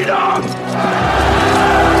freedom!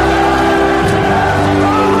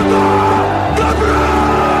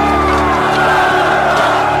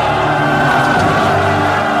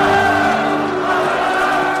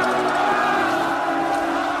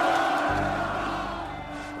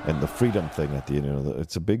 And the freedom thing at the end,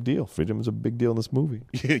 it's a big deal. Freedom is a big deal in this movie.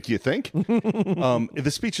 You think?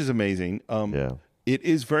 The speech is amazing. It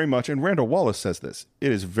is very much, and Randall Wallace says this,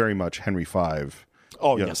 it is very much Henry V.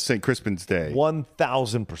 Oh, yes. St. Crispin's Day.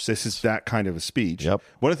 1,000%. This is that kind of a speech. Yep.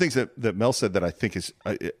 One of the things that Mel said that I think is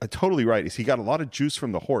totally right is he got a lot of juice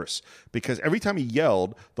from the horse, because every time he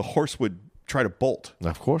yelled, the horse would try to bolt.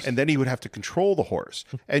 Of course. And then he would have to control the horse.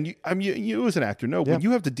 And you as an actor know, when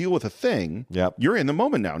you have to deal with a thing, you're in the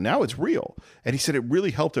moment now. Now it's real. And he said it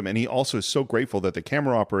really helped him. And he also is so grateful that the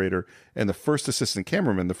camera operator and the first assistant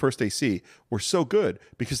cameraman, the first AC, were so good,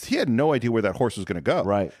 because he had no idea where that horse was going to go.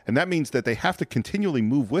 Right. And that means that they have to continually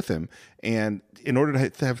move with him. And in order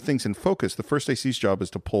to have things in focus, the first AC's job is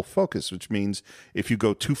to pull focus, which means if you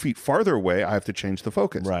go 2 feet farther away, I have to change the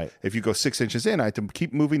focus. Right. If you go 6 inches in, I have to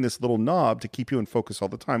keep moving this little knob to keep you in focus all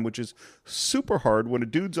the time, which is super hard when a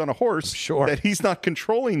dude's on a horse that he's not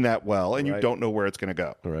controlling that well, and you don't know where it's going to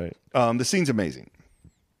go. Right. The scene's amazing.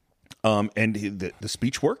 And the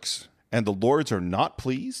speech works, and the lords are not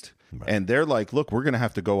pleased, and they're like, look, we're going to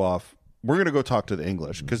have to go off. We're going to go talk to the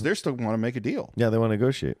English, because they still want to make a deal. Yeah, they want to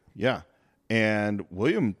negotiate. Yeah. And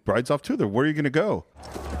William rides off too. Where are you going to go?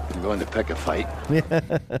 I'm going to pick a fight.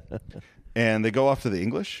 And they go off to the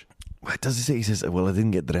English. What does he say? He says, well, I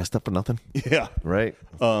didn't get dressed up for nothing. Yeah. Right.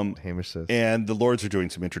 Hamish says. And the lords are doing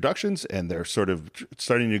some introductions, and they're sort of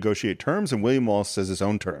starting to negotiate terms, and William Wallace says his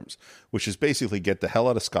own terms, which is basically get the hell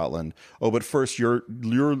out of Scotland. Oh, but first your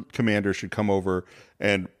commander should come over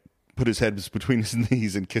and put his head between his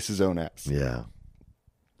knees and kiss his own ass. Yeah.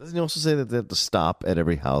 Doesn't he also say that they have to stop at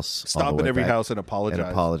every house? Stop at every house and apologize. And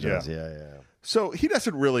apologize, yeah. So he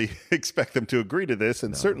doesn't really expect them to agree to this,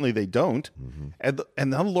 and certainly they don't. And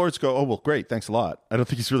now the lords go, oh, well, great, thanks a lot. I don't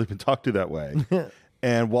think he's really been talked to that way.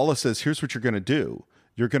 And Wallace says, here's what you're going to do.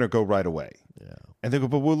 You're going to go right away. Yeah. And they go,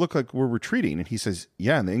 but we'll look like we're retreating. And he says,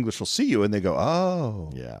 yeah, and the English will see you. And they go,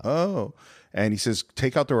 oh. Yeah. Oh. And he says,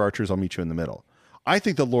 take out their archers. I'll meet you in the middle. I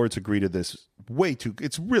think the lords agree to this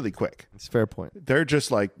it's really quick. It's a fair point. They're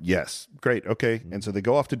just like, yes, great, okay. And so they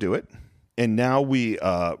go off to do it. And now we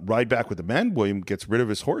ride back with the men. William gets rid of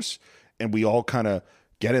his horse, and we all kind of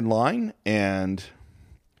get in line, and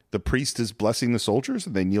the priest is blessing the soldiers,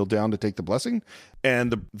 and they kneel down to take the blessing.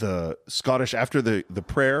 And the Scottish, after the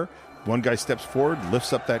prayer, one guy steps forward,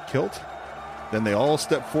 lifts up that kilt. Then they all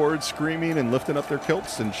step forward screaming and lifting up their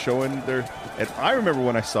kilts and showing their... And I remember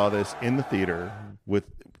when I saw this in the theater with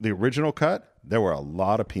the original cut, there were a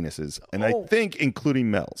lot of penises. And I think including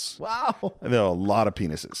Mel's. Wow. And there were a lot of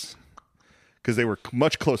penises. Because they were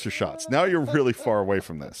much closer shots. Now you're really far away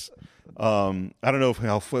from this. I don't know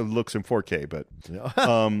how it looks in 4K,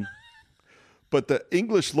 but the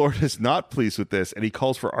English lord is not pleased with this, and he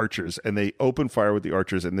calls for archers, and they open fire with the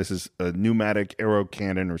archers, and this is a pneumatic arrow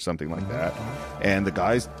cannon or something like that. And the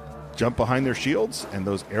guys jump behind their shields, and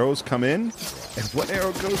those arrows come in, and one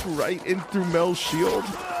arrow goes right in through Mel's shield.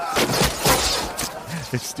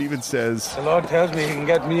 And Stephen says, the Lord tells me he can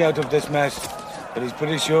get me out of this mess. But he's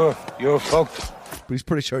pretty sure you're fucked. But he's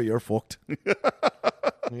pretty sure you're fucked.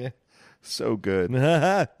 Yeah. So good.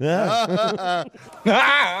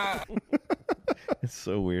 It's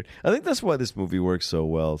so weird. I think that's why this movie works so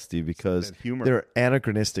well, Steve, because there are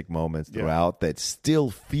anachronistic moments throughout that still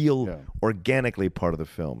feel organically part of the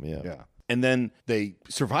film. Yeah. And then they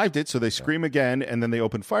survived it, so they scream again, and then they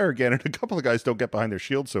open fire again, and a couple of guys don't get behind their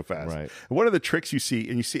shields so fast. Right. And one of the tricks you see,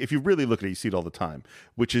 if you really look at it, you see it all the time,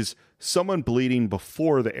 which is someone bleeding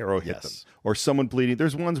before the arrow hit them, or someone bleeding.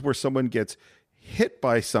 There's ones where someone gets hit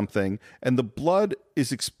by something and the blood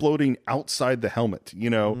is exploding outside the helmet.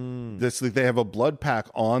 They have a blood pack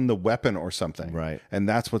on the weapon or something, right? And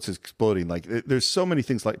that's what's exploding. Like there's so many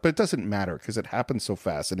things but it doesn't matter because it happens so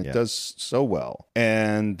fast and it does so well.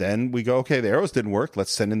 And then we go, okay, the arrows didn't work,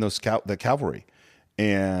 let's send in those the cavalry.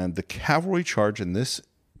 And the cavalry charge in this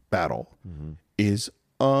battle is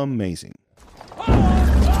amazing.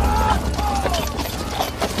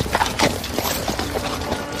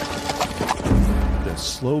 The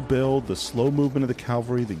slow build, the slow movement of the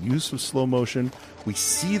cavalry, the use of slow motion. We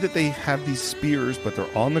see that they have these spears, but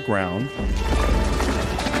they're on the ground.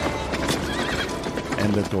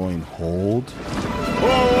 And they're going, hold.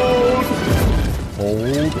 Hold!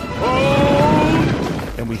 Hold.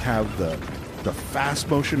 Hold! And we have the fast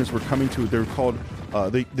motion as we're coming to, they're called,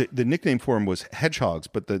 the nickname for them was hedgehogs,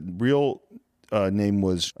 but the real name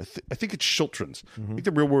was, I think it's Schiltrons. I think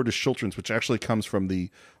the real word is Schiltrons, which actually comes from the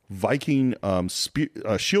Viking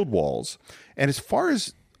shield walls. And as far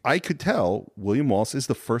as I could tell, William Wallace is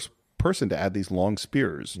the first person to add these long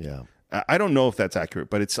spears. Yeah. I don't know if that's accurate,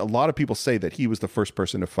 but it's a lot of people say that he was the first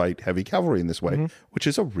person to fight heavy cavalry in this way, which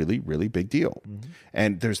is a really, really big deal.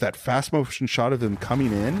 And there's that fast motion shot of them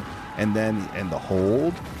coming in, and the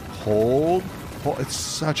hold. It's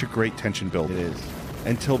such a great tension build. It is.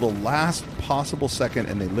 Until the last possible second,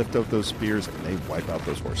 and they lift out those spears and they wipe out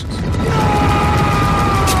those horses.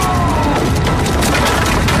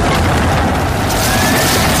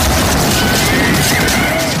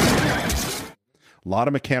 A lot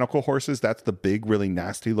of mechanical horses. That's the big, really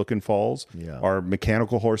nasty looking falls. Are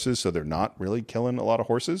mechanical horses, so they're not really killing a lot of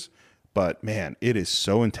horses. But man, it is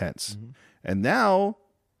so intense. And now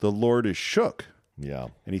the Lord is shook. Yeah.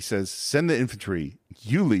 And he says, send the infantry.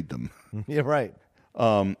 You lead them. Yeah, right.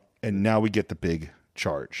 And now we get the big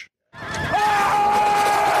charge.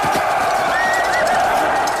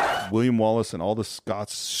 William Wallace and all the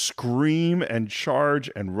Scots scream and charge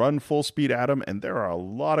and run full speed at him, and there are a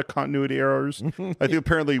lot of continuity errors. I think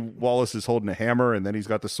apparently Wallace is holding a hammer, and then he's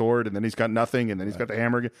got the sword, and then he's got nothing, and then he's got the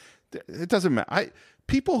hammer again. It doesn't matter.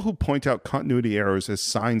 People who point out continuity errors as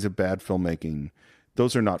signs of bad filmmaking,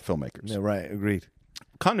 those are not filmmakers. Yeah, right. Agreed.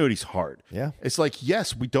 Continuity's hard. Yeah. It's like,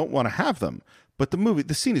 yes, we don't want to have them, but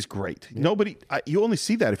the scene is great. Yeah. You only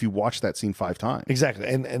see that if you watch that scene 5 times. Exactly.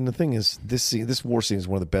 And the thing is, this war scene is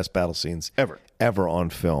one of the best battle scenes ever on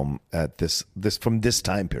film at this from this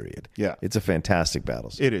time period. Yeah. It's a fantastic battle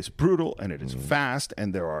scene. It is brutal and it is fast,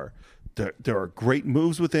 and there are great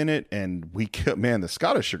moves within it, and the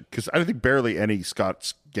Scottish are, because I don't think barely any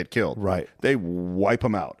Scots get killed. Right. They wipe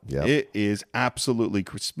them out. Yep. It is absolutely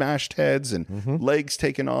smashed heads and legs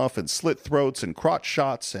taken off and slit throats and crotch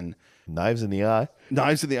shots and knives in the eye.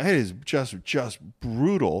 Knives in the eye. It is just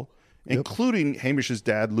brutal, including Hamish's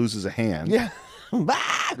dad loses a hand. Yeah.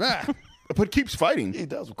 But keeps fighting. He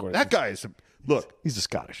does, of course. That guy is... Look, he's a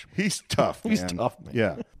Scottish. He's tough. He's tough, man.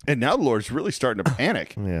 Yeah. And now the Lord's really starting to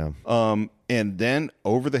panic. Yeah. And then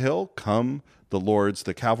over the hill come the Lords,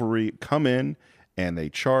 the cavalry come in, and they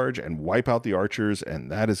charge and wipe out the archers,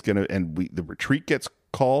 and that is gonna, the retreat gets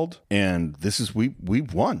called, and this is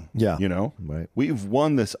we've won. Yeah. Right. We've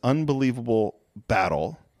won this unbelievable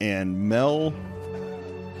battle, and Mel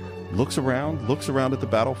looks around at the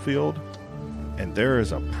battlefield. And there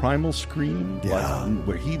is a primal scream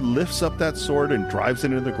where he lifts up that sword and drives it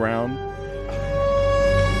into the ground.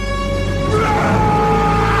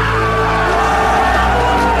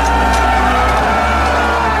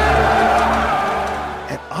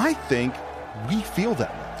 And I think we feel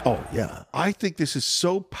that. Oh, yeah. I think this is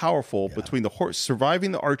so powerful between the horse,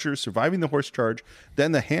 surviving the archers, surviving the horse charge,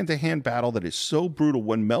 then the hand-to-hand battle that is so brutal.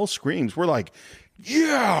 When Mel screams, we're like,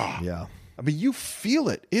 yeah. Yeah. I mean, you feel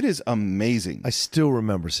it. It is amazing. I still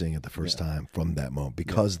remember seeing it the first time from that moment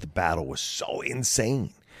because the battle was so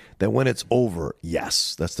insane that when it's over,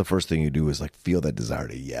 yes, that's the first thing you do is like feel that desire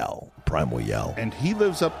to yell, primal yell. And he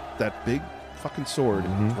lifts up that big fucking sword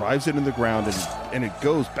and drives it in the ground, and it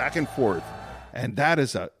goes back and forth. And that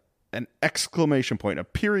is an exclamation point, a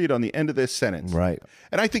period on the end of this sentence. Right.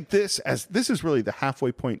 And I think this is really the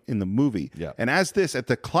halfway point in the movie. Yeah. And as this, at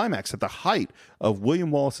the climax, at the height of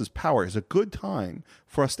William Wallace's power, is a good time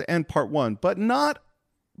for us to end part 1, but not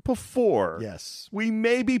before. Yes. We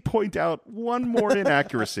maybe point out one more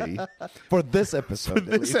inaccuracy. For this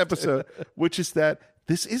episode. Which is that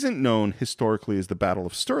this isn't known historically as the Battle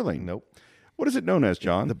of Stirling. Nope. What is it known as,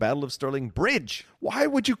 John? The Battle of Stirling Bridge. Why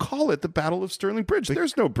would you call it the Battle of Stirling Bridge?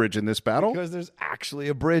 There's no bridge in this battle. Because there's actually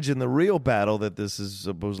a bridge in the real battle that this is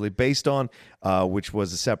supposedly based on, which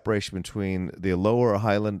was a separation between the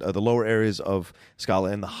lower areas of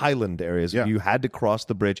Scotland and the Highland areas. Yeah. You had to cross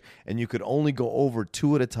the bridge, and you could only go over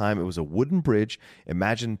 2 at a time. It was a wooden bridge.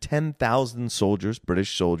 Imagine 10,000 soldiers,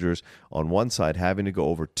 British soldiers, on one side having to go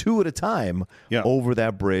over 2 at a time over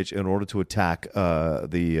that bridge in order to attack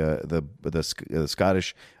the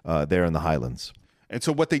Scottish there in the Highlands. And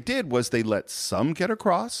so what they did was they let some get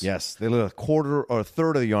across. Yes, they let a quarter or a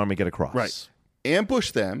third of the army get across. Right.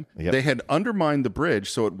 Ambush them. Yep. They had undermined the bridge,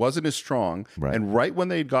 so it wasn't as strong. Right. And right when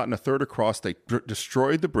they had gotten a third across, they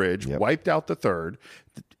destroyed the bridge, wiped out the third,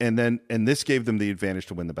 and this gave them the advantage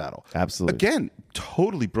to win the battle. Absolutely. Again,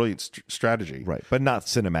 totally brilliant strategy. Right, but not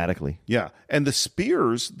cinematically. Yeah. And the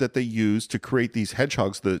spears that they used to create these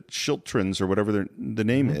hedgehogs, the Schiltrons or whatever the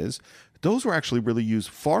name is, those were actually really used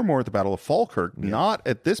far more at the Battle of Falkirk, not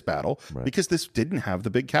at this battle, because this didn't have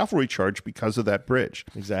the big cavalry charge because of that bridge.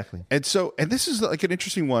 Exactly. And this is like an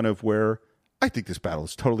interesting one of where I think this battle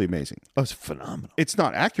is totally amazing. Oh, it's phenomenal. It's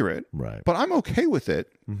not accurate, right? But I'm okay with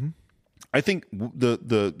it. Mm-hmm. I think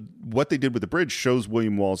the what they did with the bridge shows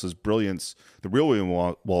William Wallace's brilliance, the real William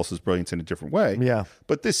Wallace's brilliance in a different way. Yeah.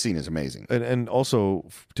 But this scene is amazing. And also,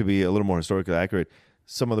 to be a little more historically accurate,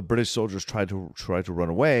 some of the British soldiers tried to run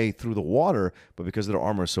away through the water, but because their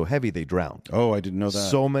armor is so heavy, they drowned. Oh, I didn't know that.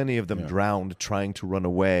 So many of them drowned trying to run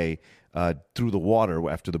away through the water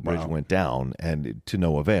after the bridge went down, and to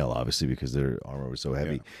no avail, obviously, because their armor was so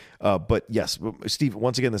heavy. Yeah. But yes, Steve,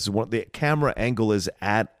 once again, this is the camera angle is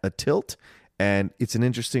at a tilt, and it's an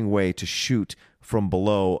interesting way to shoot from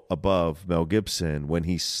below above Mel Gibson when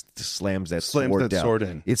he slams that sword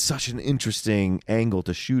down. It's such an interesting angle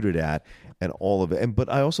to shoot it at, and all of it.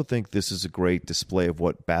 But I also think this is a great display of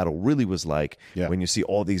what battle really was like when you see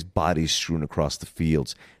all these bodies strewn across the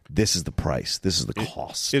fields. This is the price. This is the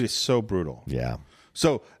cost. It is so brutal. Yeah.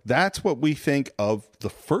 So that's what we think of the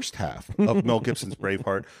first half of Mel Gibson's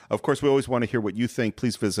Braveheart. Of course, we always want to hear what you think.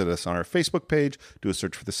 Please visit us on our Facebook page. Do a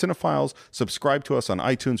search for The Cinephiles. Subscribe to us on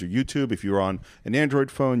iTunes or YouTube. If you're on an Android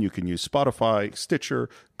phone, you can use Spotify, Stitcher,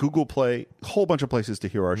 Google Play, a whole bunch of places to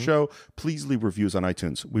hear our show. Please leave reviews on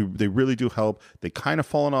iTunes. They really do help. They kind of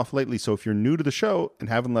fallen off lately, so if you're new to the show and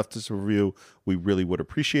haven't left us a review, we really would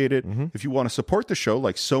appreciate it. If you want to support the show,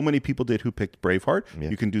 like so many people did who picked Braveheart,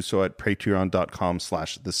 you can do so at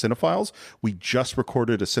patreon.com/thecинephiles. We just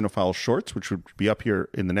recorded a Cinephile Shorts, which would be up here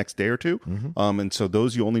in the next day or two. And so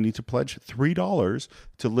those you only need to pledge $3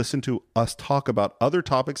 to listen to us talk about other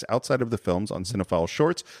topics outside of the films on Cinephile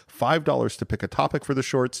Shorts, $5 to pick a topic for the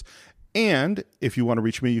shorts. And if you want to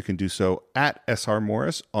reach me, you can do so at SR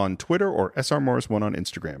Morris on Twitter or SR Morris1 on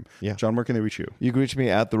Instagram. Yeah. John, where can they reach you? You can reach me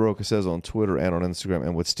at The Roca Says on Twitter and on Instagram.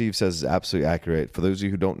 And what Steve says is absolutely accurate. For those of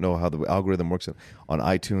you who don't know how the algorithm works on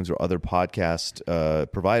iTunes or other podcast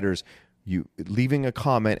providers, you leaving a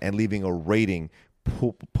comment and leaving a rating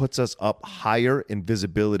puts us up higher in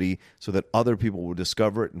visibility so that other people will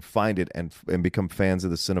discover it and find it and become fans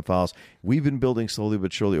of the Cinephiles. We've been building slowly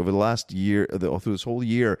but surely over the last year, through this whole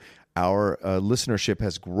year. Our listenership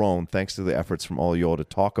has grown thanks to the efforts from all of y'all to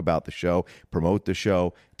talk about the show, promote the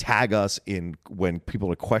show, tag us in when people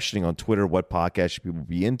are questioning on Twitter what podcast should people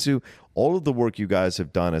be into. All of the work you guys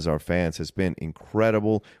have done as our fans has been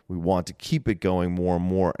incredible. We want to keep it going more and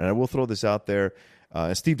more. And I will throw this out there.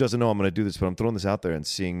 And Steve doesn't know I'm going to do this, but I'm throwing this out there and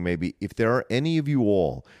seeing maybe if there are any of you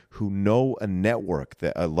all who know a network,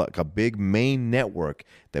 like a big main network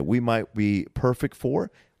that we might be perfect for,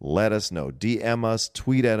 let us know. DM us,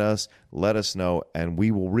 tweet at us, let us know, and we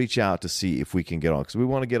will reach out to see if we can get on. Because we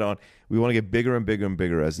want to get on. We want to get bigger and bigger and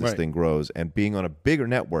bigger as this thing grows. And being on a bigger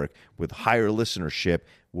network with higher listenership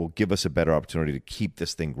will give us a better opportunity to keep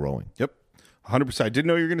this thing growing. Yep. 100%. I didn't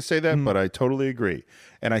know you were going to say that, but I totally agree.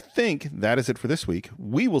 And I think that is it for this week.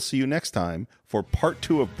 We will see you next time for part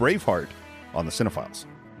 2 of Braveheart on the Cinephiles.